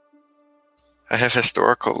 I have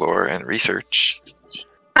historical lore and research.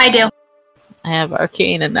 I do. I have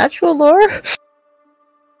arcane and natural lore.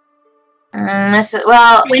 This is,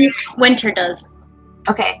 well, Winter does.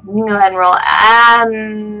 okay, you can go ahead and roll.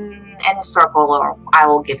 And historical lore, I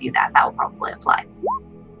will give you that. That will probably apply.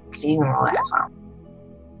 So you can roll that as well.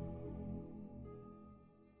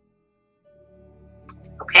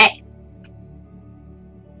 Okay.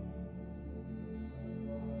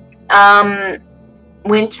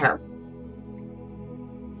 Winter.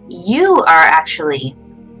 You are actually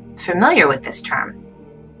familiar with this term.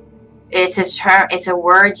 It's a term. It's a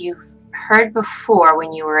word you've heard before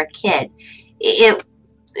when you were a kid. It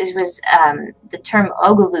was the term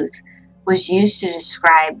Ogaluth was used to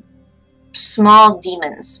describe small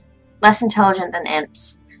demons, less intelligent than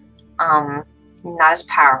imps, not as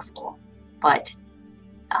powerful, but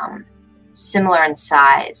similar in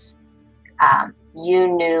size.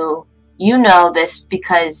 You know this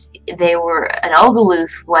because they were an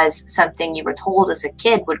Ogaluth was something you were told as a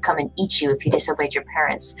kid would come and eat you if you disobeyed your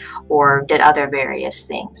parents or did other various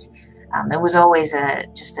things. It was always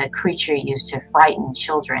just a creature used to frighten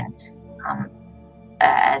children,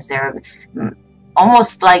 as they're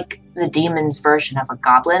almost like the demon's version of a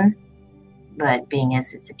goblin, but being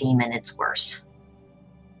as it's a demon, it's worse.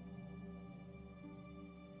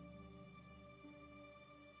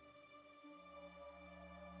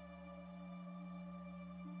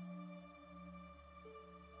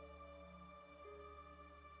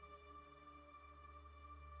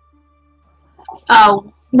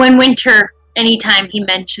 Oh, when Winter, anytime he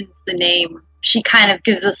mentions the name, she kind of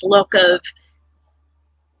gives this look of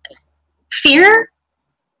fear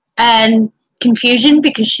and confusion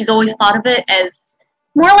because she's always thought of it as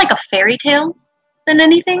more like a fairy tale than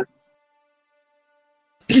anything.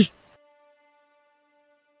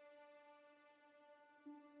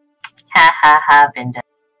 Ha ha ha, Vinda.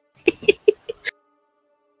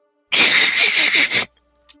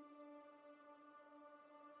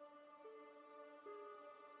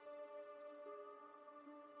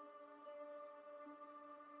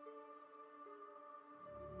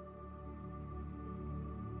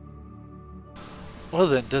 Well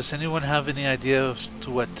then, does anyone have any idea as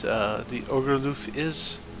to what the Ogre Loof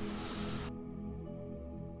is?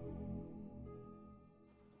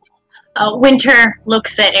 Winter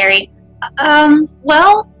looks at Ari.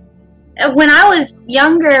 Well, when I was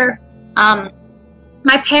younger,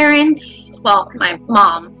 my parents, well, my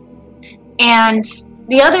mom, and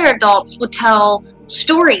the other adults would tell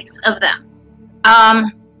stories of them.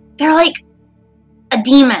 They're like a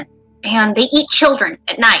demon, and they eat children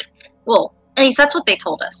at night. Well, at least that's what they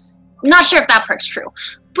told us. I'm not sure if that part's true,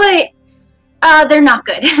 but they're not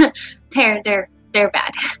good. they're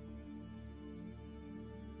bad.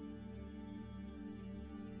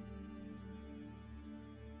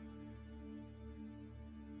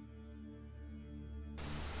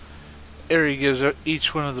 Ari gives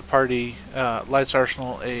each one of the party, Light's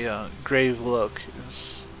Arsenal, a grave look.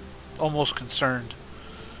 Is almost concerned.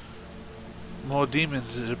 More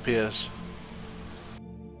demons, it appears.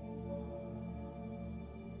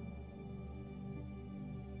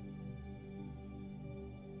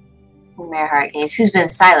 Mayor Heartgaze, who's been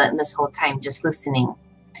silent this whole time, just listening.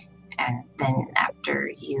 And then after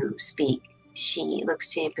you speak, she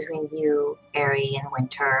looks to you between you, Ari, and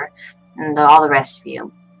Winter, and all the rest of you.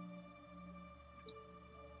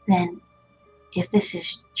 Then, if this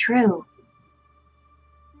is true,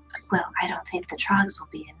 well, I don't think the Trogs will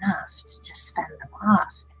be enough to just fend them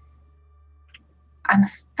off. I'm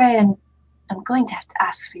afraid I'm going to have to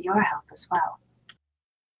ask for your help as well.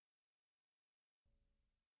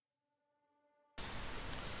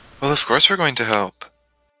 Well, of course we're going to help.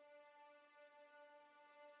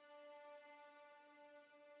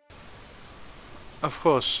 Of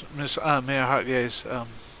course, Miss Mayor Heartgaze.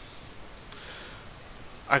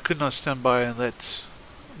 I could not stand by and let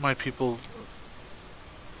my people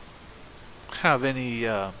have any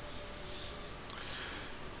or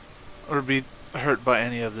be hurt by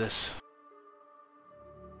any of this.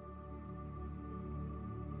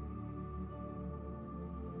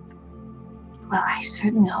 Well, I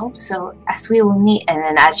certainly hope so, as we will need. And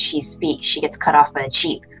then as she speaks, she gets cut off by the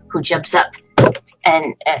chief, who jumps up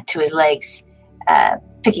and to his legs,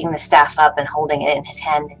 picking the staff up and holding it in his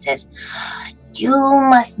hand and says, "You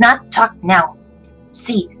must not talk now.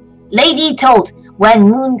 See, Lady told, when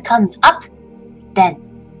moon comes up, then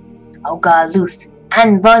Oga Luth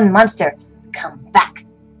and Bone Monster come back.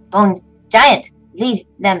 Bone Giant, lead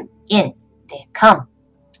them in. They come.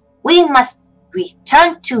 We must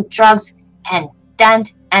return to Trogs and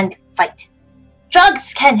stand and fight.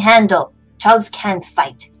 Trogs can handle. Trogs can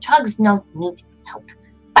fight. Trogs no need help.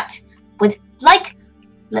 But would like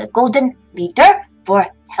the Golden Leader for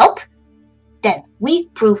help? Then we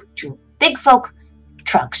prove to big folk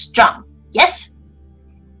Trog strong. Yes?"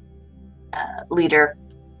 Leader,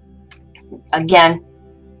 again,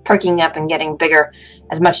 perking up and getting bigger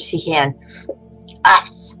as much as he can.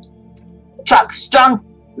 Us. Trog strong,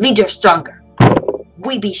 leader stronger.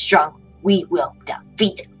 We be strong. We will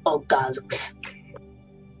defeat Ogalus.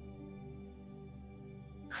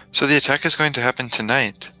 So the attack is going to happen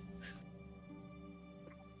tonight.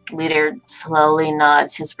 Leader slowly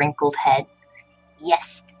nods his wrinkled head.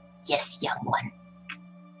 Yes, yes, young one.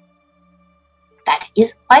 That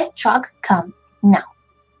is why Trog come now.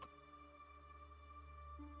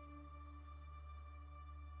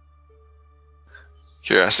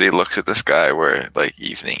 Curiosity looks at the sky where, like,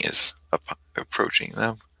 evening is approaching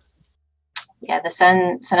them. Yeah, the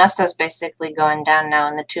Sunesta is basically going down now,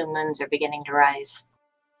 and the two moons are beginning to rise.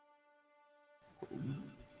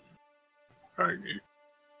 I need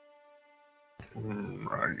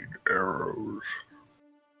arrows.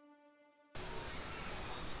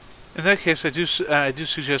 In that case, I do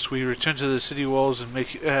suggest we return to the city walls and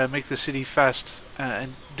make the city fast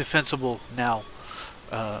and defensible now.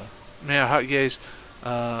 Mayor Hotgaze,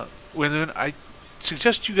 Windun, I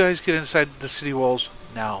suggest you guys get inside the city walls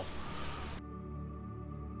now.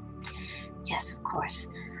 Yes, of course.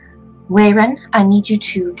 Wayron, I need you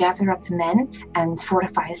to gather up the men and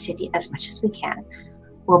fortify the city as much as we can.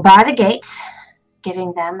 We'll bar the gates,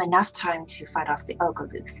 giving them enough time to fight off the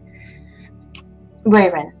Ogaluth.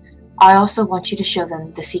 Wayron, I also want you to show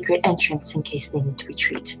them the secret entrance in case they need to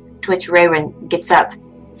retreat. To which Wayron gets up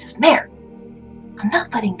and says, Mayor, I'm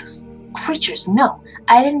not letting those creatures know.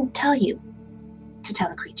 I didn't tell you to tell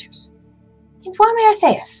the creatures. Inform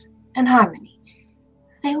Ba'thaes and Harmony.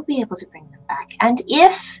 They will be able to bring them back. And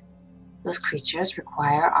if those creatures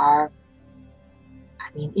require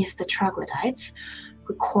if the troglodytes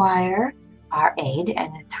require our aid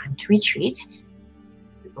and a time to retreat,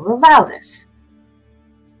 we will allow this.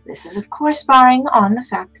 This is, of course, barring on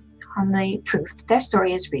the proof that their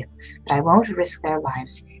story is real, but I won't risk their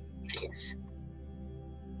lives if it is.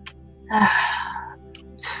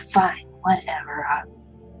 Fine, whatever.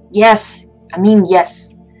 Yes,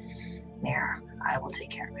 Mayor, I will take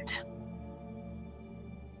care of it.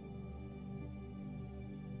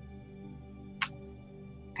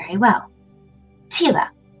 Very well. Tila,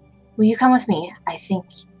 will you come with me? I think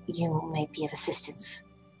you may be of assistance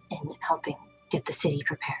in helping get the city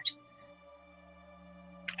prepared.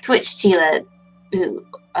 To which Tila, who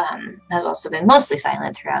has also been mostly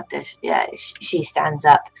silent throughout this, she stands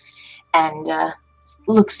up and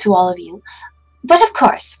looks to all of you. But of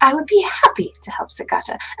course, I would be happy to help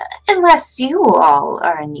Zagahta, unless you all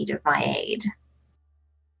are in need of my aid.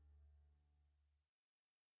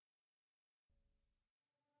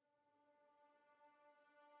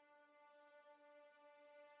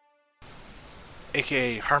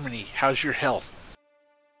 AKA Harmony, how's your health?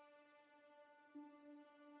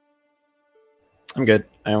 I'm good.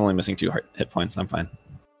 I'm only missing 2 hit points. I'm fine.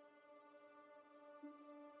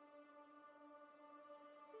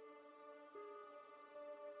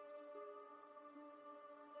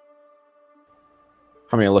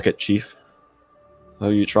 I'm going to look at Chief. So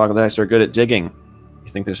you troglodytes are good at digging.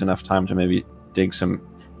 You think there's enough time to maybe dig some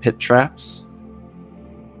pit traps?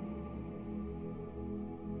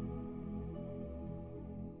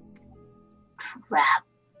 Trap.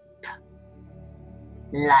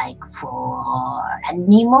 Like for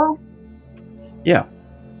animal? Yeah.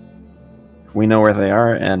 We know where they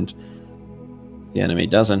are, and the enemy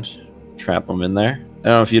doesn't. Trap them in there. I don't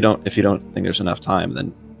know if you don't think there's enough time,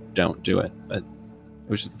 then don't do it. But it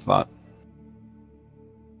was just a thought.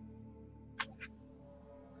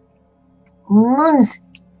 Moon's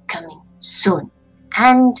coming soon,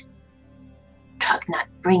 and Trognight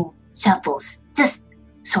bring shovels, just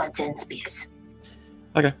swords and spears.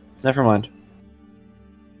 Okay, never mind.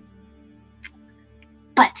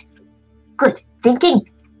 But good thinking,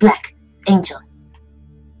 Black Angel.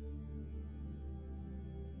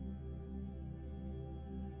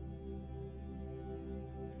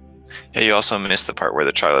 Yeah, you also missed the part where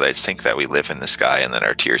the troglodytes think that we live in the sky and that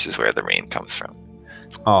our tears is where the rain comes from.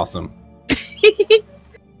 Awesome.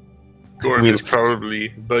 Gorm is probably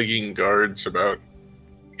bugging guards about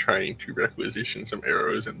trying to requisition some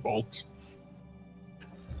arrows and bolts.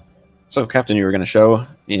 So, Captain, you were going to show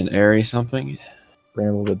me an Airy something?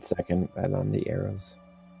 Bramble would second that on the arrows.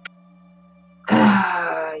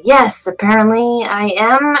 Yes, apparently I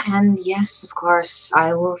am, and yes, of course,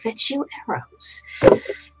 I will fetch you arrows.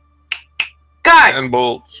 Guard! And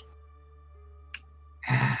bolts.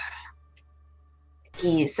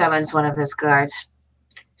 He summons one of his guards.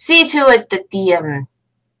 See to it that the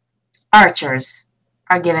archers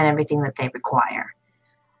are given everything that they require.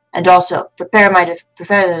 And also, prepare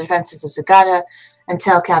the defenses of Zagahta, and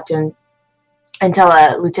tell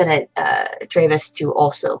Lieutenant Travis to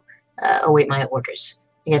also await my orders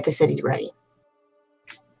to get the city ready.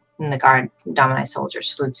 And the guard, Dominite soldier,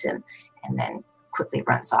 salutes him and then quickly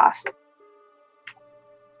runs off.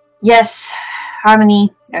 Yes,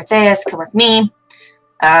 Harmony, Ba'thaes, come with me.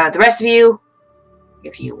 The rest of you,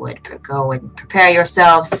 if you would go and prepare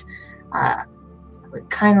yourselves, I would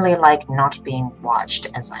kindly like not being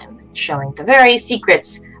watched as I'm showing the very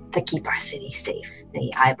secrets that keep our city safe. And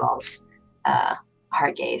he eyeballs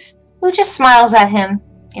Heartgaze, who just smiles at him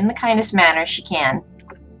in the kindest manner she can.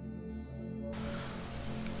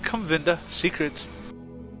 Come, Vinda, secrets.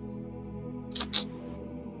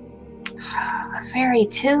 A fairy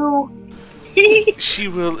too? She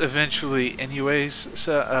will eventually, anyways.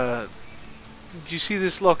 So, do you see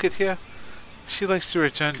this locket here? She likes to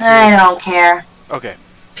return to I it. don't care. Okay.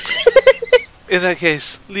 In that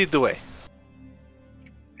case, lead the way.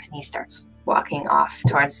 And he starts walking off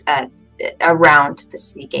towards, around the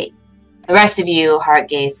city gate. The rest of you,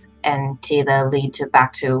 Heartgaze and Tila, lead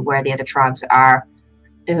back to where the other Trogs are,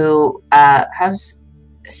 who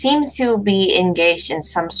seems to be engaged in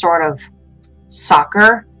some sort of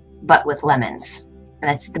soccer, but with lemons. And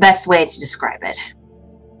that's the best way to describe it.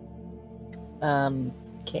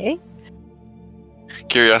 Okay.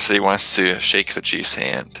 Curiosity wants to shake the chief's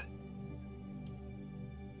hand.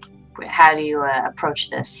 How do you approach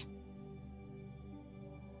this?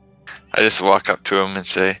 I just walk up to him and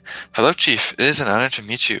say, "Hello, Chief. It is an honor to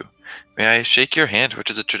meet you. May I shake your hand,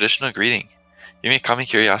 which is a traditional greeting? You may call me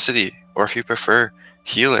Curiosity, or if you prefer,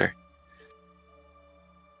 Healer."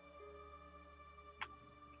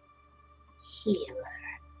 Healer.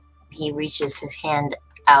 He reaches his hand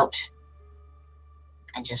out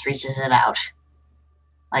and just reaches it out.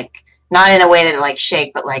 Like, not in a way to, like,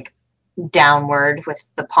 shake, but, like, downward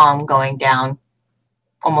with the palm going down.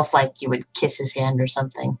 Almost like you would kiss his hand or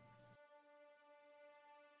something.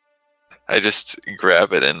 I just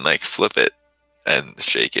grab it and, like, flip it and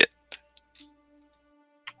shake it.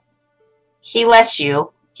 He lets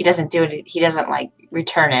you. He doesn't do it. He doesn't, like,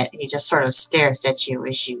 return it. He just sort of stares at you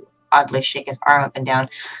as you oddly shake his arm up and down.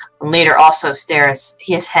 And later also stares,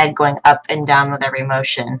 his head going up and down with every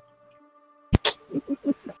motion.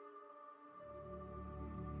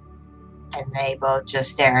 And they both just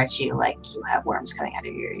stare at you like you have worms coming out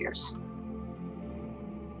of your ears.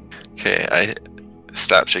 Okay, I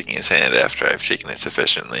stop shaking his hand after I've shaken it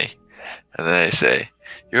sufficiently. And then I say,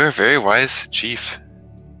 "You're a very wise chief."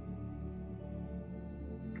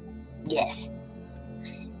 Yes.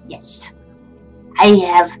 Yes. I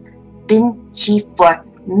have been chief for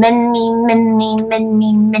many, many,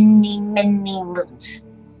 many, many, many moons.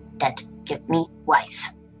 That give me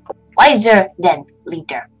wise. Wiser than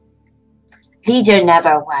leader. Leader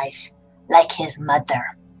never wise, like his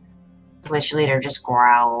mother. Which leader just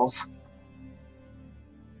growls.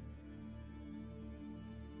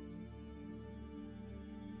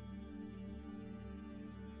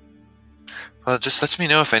 Well, just let me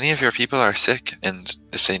know if any of your people are sick and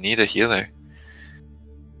if they need a healer.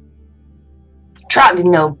 Trog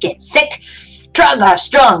no get sick. Trog are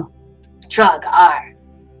strong. Trog are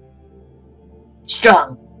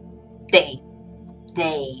strong. They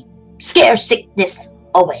scare sickness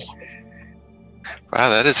away. Wow,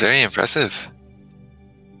 that is very impressive.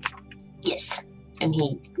 Yes. And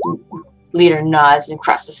leader nods and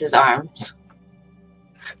crosses his arms.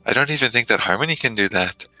 I don't even think that Harmony can do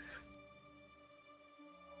that.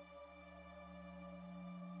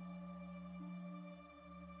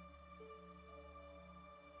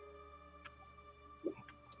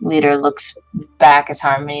 Leader looks back as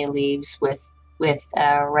Harmony leaves with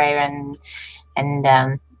Rayron and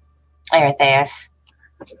Arethaeus.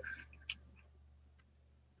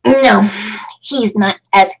 No, he's not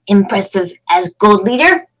as impressive as Gold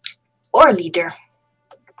Leader or Leader.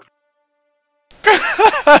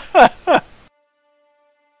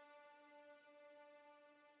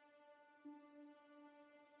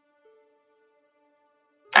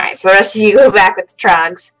 Alright, so the rest of you go back with the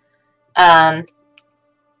Trogs.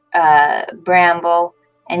 Bramble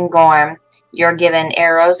and Gorm, you're given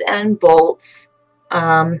arrows and bolts.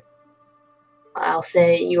 I'll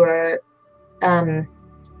say you are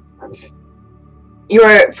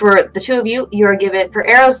for the two of you, you are given, for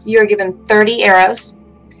arrows, you are given 30 arrows.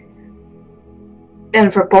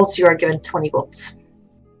 And for bolts, you are given 20 bolts.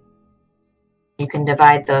 You can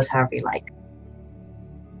divide those however you like.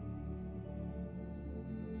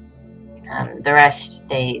 The rest,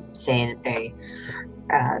 they say that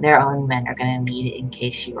their own men are going to need it in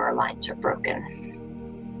case your lines are broken.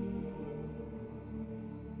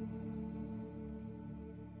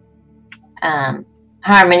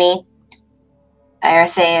 Harmony,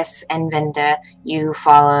 Arethaeus, and Vinda, you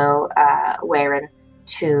follow Waren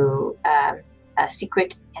to a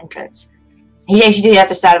secret entrance. He takes you to the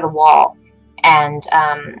other side of the wall, and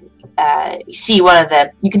you see one of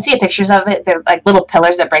the. You can see pictures of it. They're like little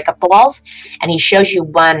pillars that break up the walls, and he shows you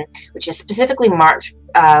one which is specifically marked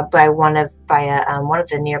by one of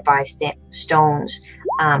the nearby stones.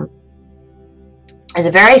 It's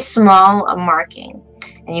a very small marking,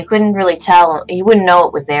 and you couldn't really tell. You wouldn't know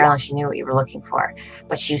it was there unless you knew what you were looking for.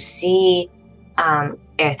 But you see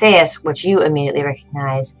Arethaeus, which you immediately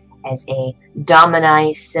recognize as a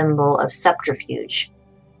Domini symbol of subterfuge.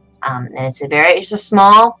 And it's a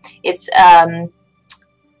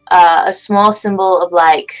small symbol of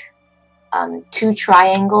like two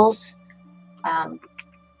triangles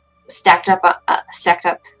stacked up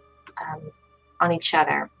on each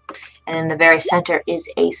other, and in the very center is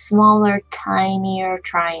a smaller, tinier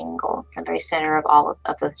triangle in the very center of all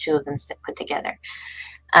of the two of them put together.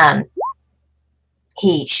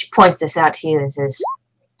 He points this out to you and says,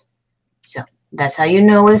 "So that's how you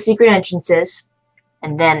know where the secret entrance is."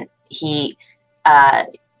 And then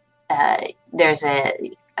there's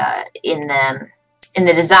in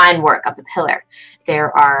the design work of the pillar,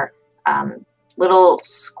 there are little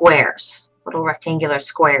squares, little rectangular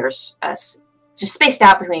squares, just spaced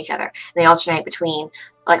out between each other. They alternate between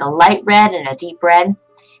like a light red and a deep red.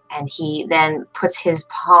 And he then puts his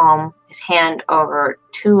hand over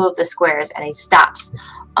two of the squares, and he stops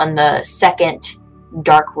on the second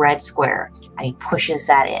dark red square, and he pushes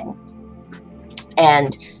that in.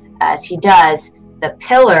 And as he does, the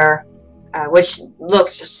pillar, which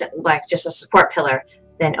looks just like just a support pillar,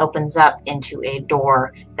 then opens up into a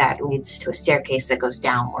door that leads to a staircase that goes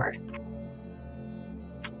downward.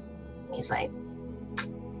 He's like,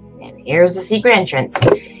 and here's the secret entrance.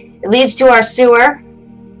 It leads to our sewer.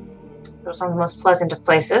 It's not the most pleasant of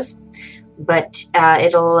places, but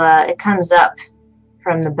it comes up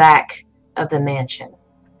from the back of the mansion,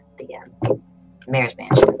 the mayor's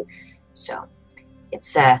mansion. So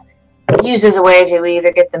it's used as a way to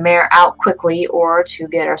either get the mayor out quickly or to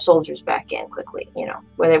get our soldiers back in quickly,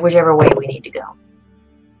 whichever way we need to go.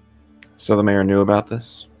 So the mayor knew about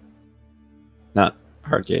this? Not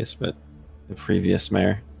Hardcase, but the previous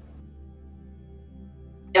mayor?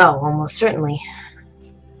 Oh, almost certainly.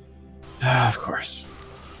 Of course.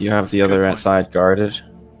 You have the other side guarded?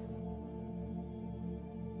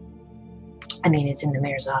 I mean, it's in the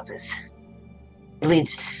mayor's office. It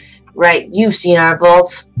leads right. You've seen our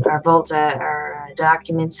vault. Our vault, our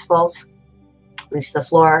documents vault. At least the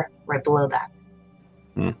floor right below that.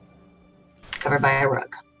 Covered by a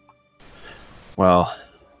rug. Well,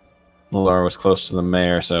 Laura was close to the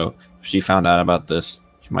mayor, so if she found out about this,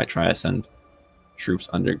 she might try to send troops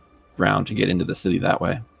underground to get into the city that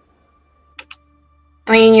way.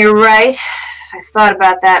 I mean, you're right. I thought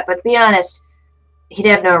about that, but to be honest, he'd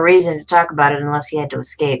have no reason to talk about it unless he had to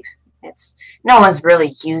escape. No one's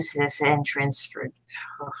really used this entrance for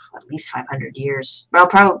at least 500 years.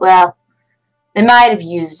 Well, they might have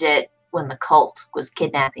used it when the cult was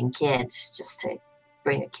kidnapping kids, just to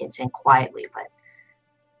bring the kids in quietly, but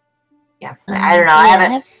yeah, I don't know. I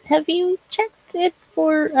haven't. Have you checked it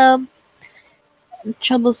for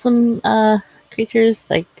troublesome creatures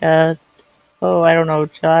like I don't know,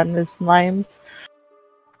 John's limes?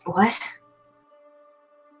 What?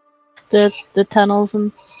 The tunnels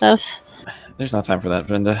and stuff. There's not time for that,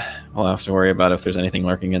 Vinda. We'll have to worry about if there's anything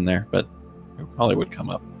lurking in there, but it probably would come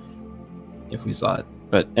up if we saw it.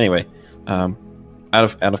 But anyway, out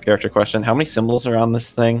of character question, how many symbols are on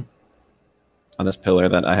this thing? On this pillar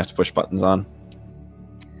that I have to push buttons on?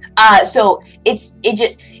 So it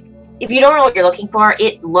just, if you don't know what you're looking for,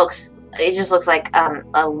 it just looks like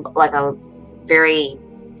a very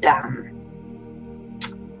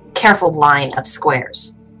careful line of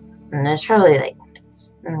squares, and there's probably like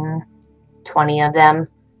 20 of them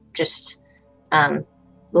just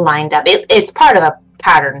lined up. It's part of a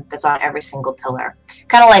pattern that's on every single pillar,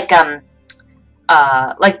 kind of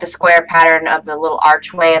like the square pattern of the little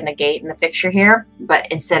archway and the gate in the picture here, but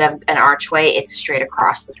instead of an archway, it's straight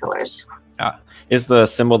across the pillars. Is the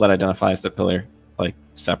symbol that identifies the pillar like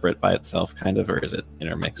separate by itself, kind of, or is it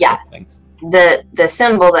intermixed with things? The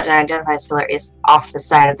symbol that identifies the pillar is off the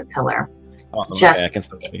side of the pillar. Awesome. Okay, I can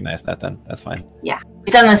still recognize that then. That's fine. Yeah.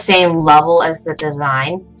 It's on the same level as the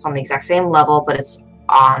design. It's on the exact same level, but it's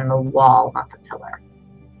on the wall, not the pillar.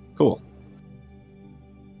 Cool.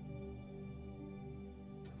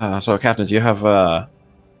 So, Captain, do you have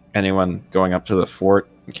anyone going up to the fort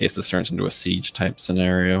in case this turns into a siege-type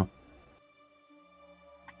scenario?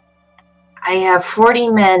 I have 40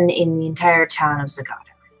 men in the entire town of Zagahta.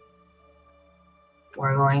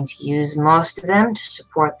 We're going to use most of them to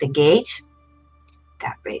support the gate. If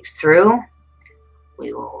that breaks through,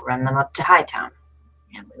 we will run them up to Hightown.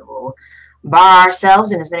 And we will bar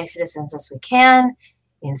ourselves and as many citizens as we can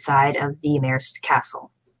inside of the mayor's castle.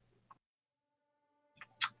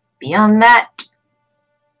 Beyond that,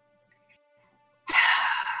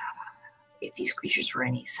 if these creatures were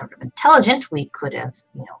any sort of intelligent, we could have,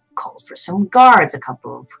 called for some guards a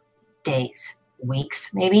couple of days,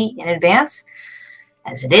 weeks, maybe, in advance.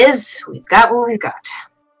 As it is, we've got what we've got.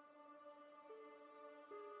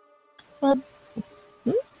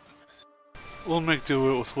 We'll make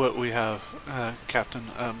do with what we have, Captain.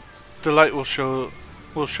 Delight will show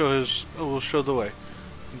the way.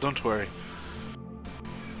 Don't worry.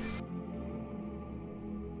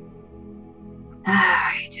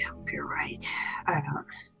 I hope you're right. I don't.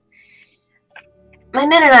 My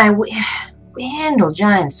men and I, we handle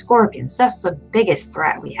giant scorpions. That's the biggest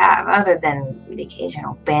threat we have, other than the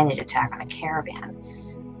occasional bandit attack on a caravan.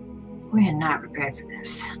 We are not prepared for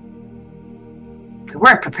this. We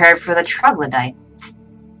weren't prepared for the troglodyte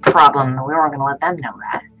problem. We weren't going to let them know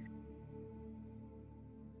that.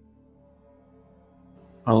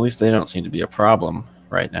 Well, at least they don't seem to be a problem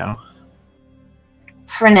right now.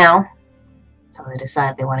 For now. Until they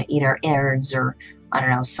decide they want to eat our innards or, I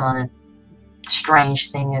don't know, some other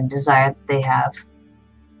strange thing and desire that they have.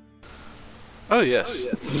 Oh yes,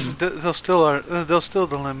 they'll steal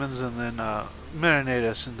the lemons and then marinate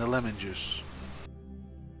us in the lemon juice.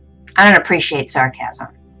 I don't appreciate sarcasm.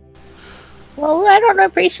 Well, I don't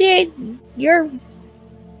appreciate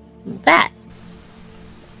that.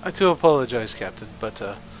 I do apologize, Captain, but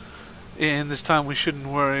in this time we shouldn't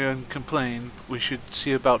worry and complain. We should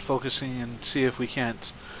see about focusing and see if we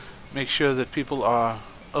can't make sure that people are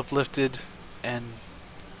uplifted and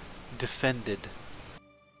defended.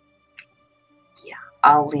 Yeah,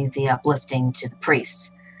 I'll leave the uplifting to the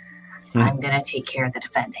priests. I'm gonna take care of the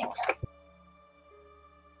defending.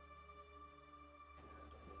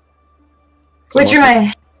 Which are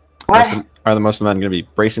my... What? Are the most of the men going to be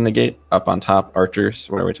bracing the gate up on top? Archers?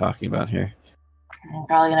 What are we talking about here? I'm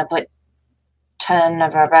probably going to put 10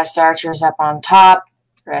 of our best archers up on top.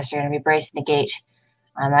 The rest are going to be bracing the gate.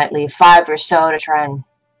 I might leave 5 or so to try and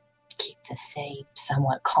keep the city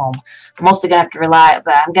somewhat calm. I'm mostly gonna have to rely,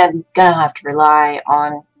 but I'm gonna have to rely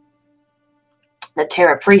on the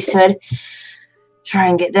Terra priesthood. Try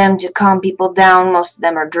and get them to calm people down. Most of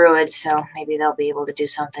them are druids, so maybe they'll be able to do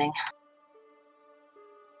something.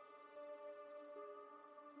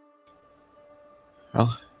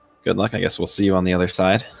 Well, good luck. I guess we'll see you on the other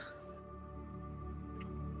side.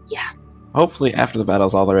 Yeah. Hopefully after the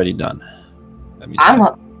battle's already done. I'm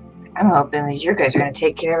hoping that you guys are going to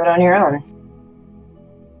take care of it on your own.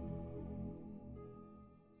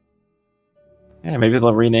 Yeah, maybe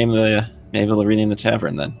they'll rename the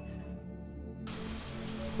tavern then.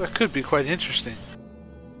 That could be quite interesting.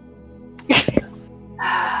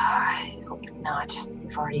 I hope not.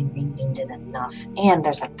 We've already renamed it enough. And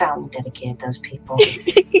there's a fountain dedicated to those people.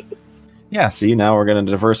 Yeah, see, now we're going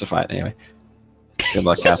to diversify it anyway. Good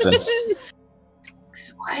luck, Captain.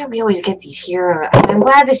 Why do we always get these heroes? I'm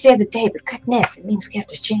glad they saved the day, but goodness, it means we have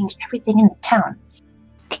to change everything in the town.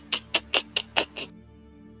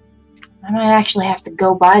 I might actually have to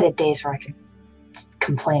go by the days where I can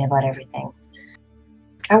complain about everything.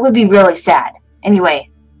 I would be really sad. Anyway,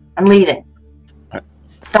 I'm leaving. Right.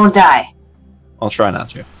 Don't die. I'll try not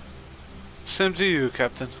to. Same to you,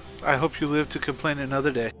 Captain. I hope you live to complain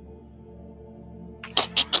another day.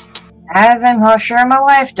 As I'm sure my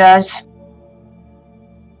wife does.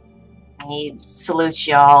 He salutes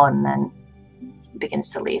y'all and then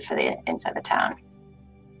begins to leave for the inside the town.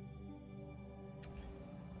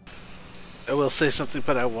 I will say something,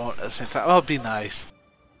 but I won't at the same time. I'll be nice.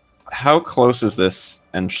 How close is this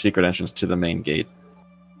and secret entrance to the main gate?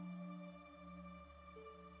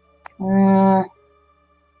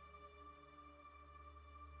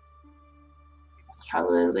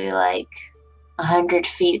 Probably like 100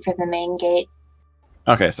 feet from the main gate.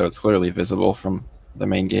 Okay, so it's clearly visible from the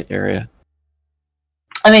main gate area.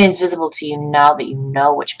 I mean, it's visible to you now that you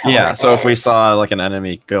know which pillar Yeah, it so if we is. saw like an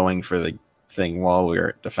enemy going for the thing while we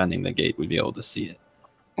were defending the gate, we'd be able to see it,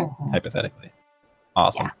 hypothetically.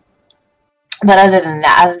 Awesome. Yeah. But other than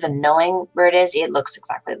that, other than knowing where it is, it looks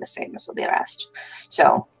exactly the same as the rest.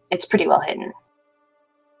 So it's pretty well hidden.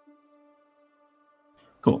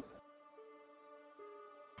 Cool.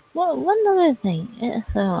 Well, one other thing.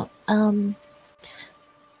 So,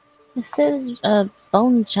 you said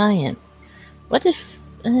bone giant. What if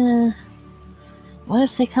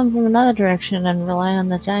they come from another direction and rely on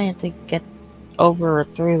the giant to get over or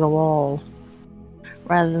through the wall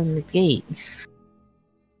rather than the gate?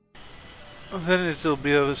 Then it'll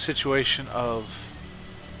be a situation of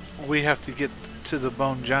we have to get to the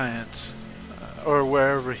bone giant or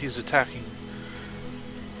wherever he's attacking.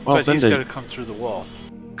 Well, but then he's got to come through the wall.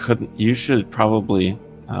 You should probably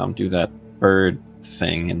do that bird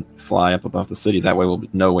thing and fly up above the city. That way we'll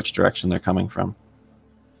know which direction they're coming from.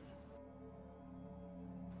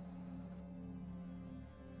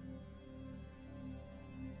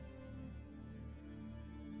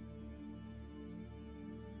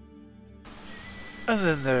 And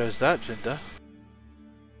then there's that, Vinda.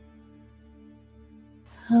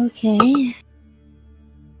 Okay.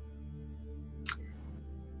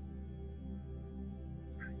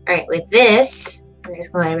 Alright, with this, you guys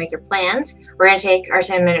go ahead and make your plans. We're going to take our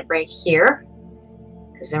 10-minute break here,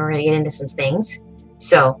 because then we're going to get into some things.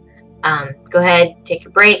 So, go ahead, take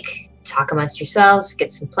your break, talk amongst yourselves,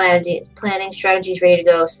 get some planning strategies ready to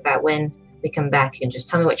go, so that when we come back, you can just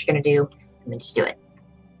tell me what you're going to do, and we just do it.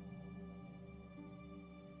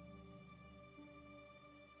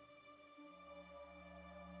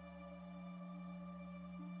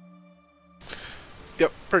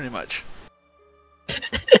 Yep, pretty much.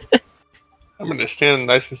 I'm gonna stand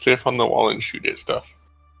nice and safe on the wall and shoot at stuff.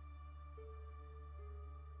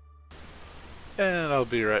 And I'll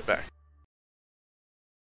be right back.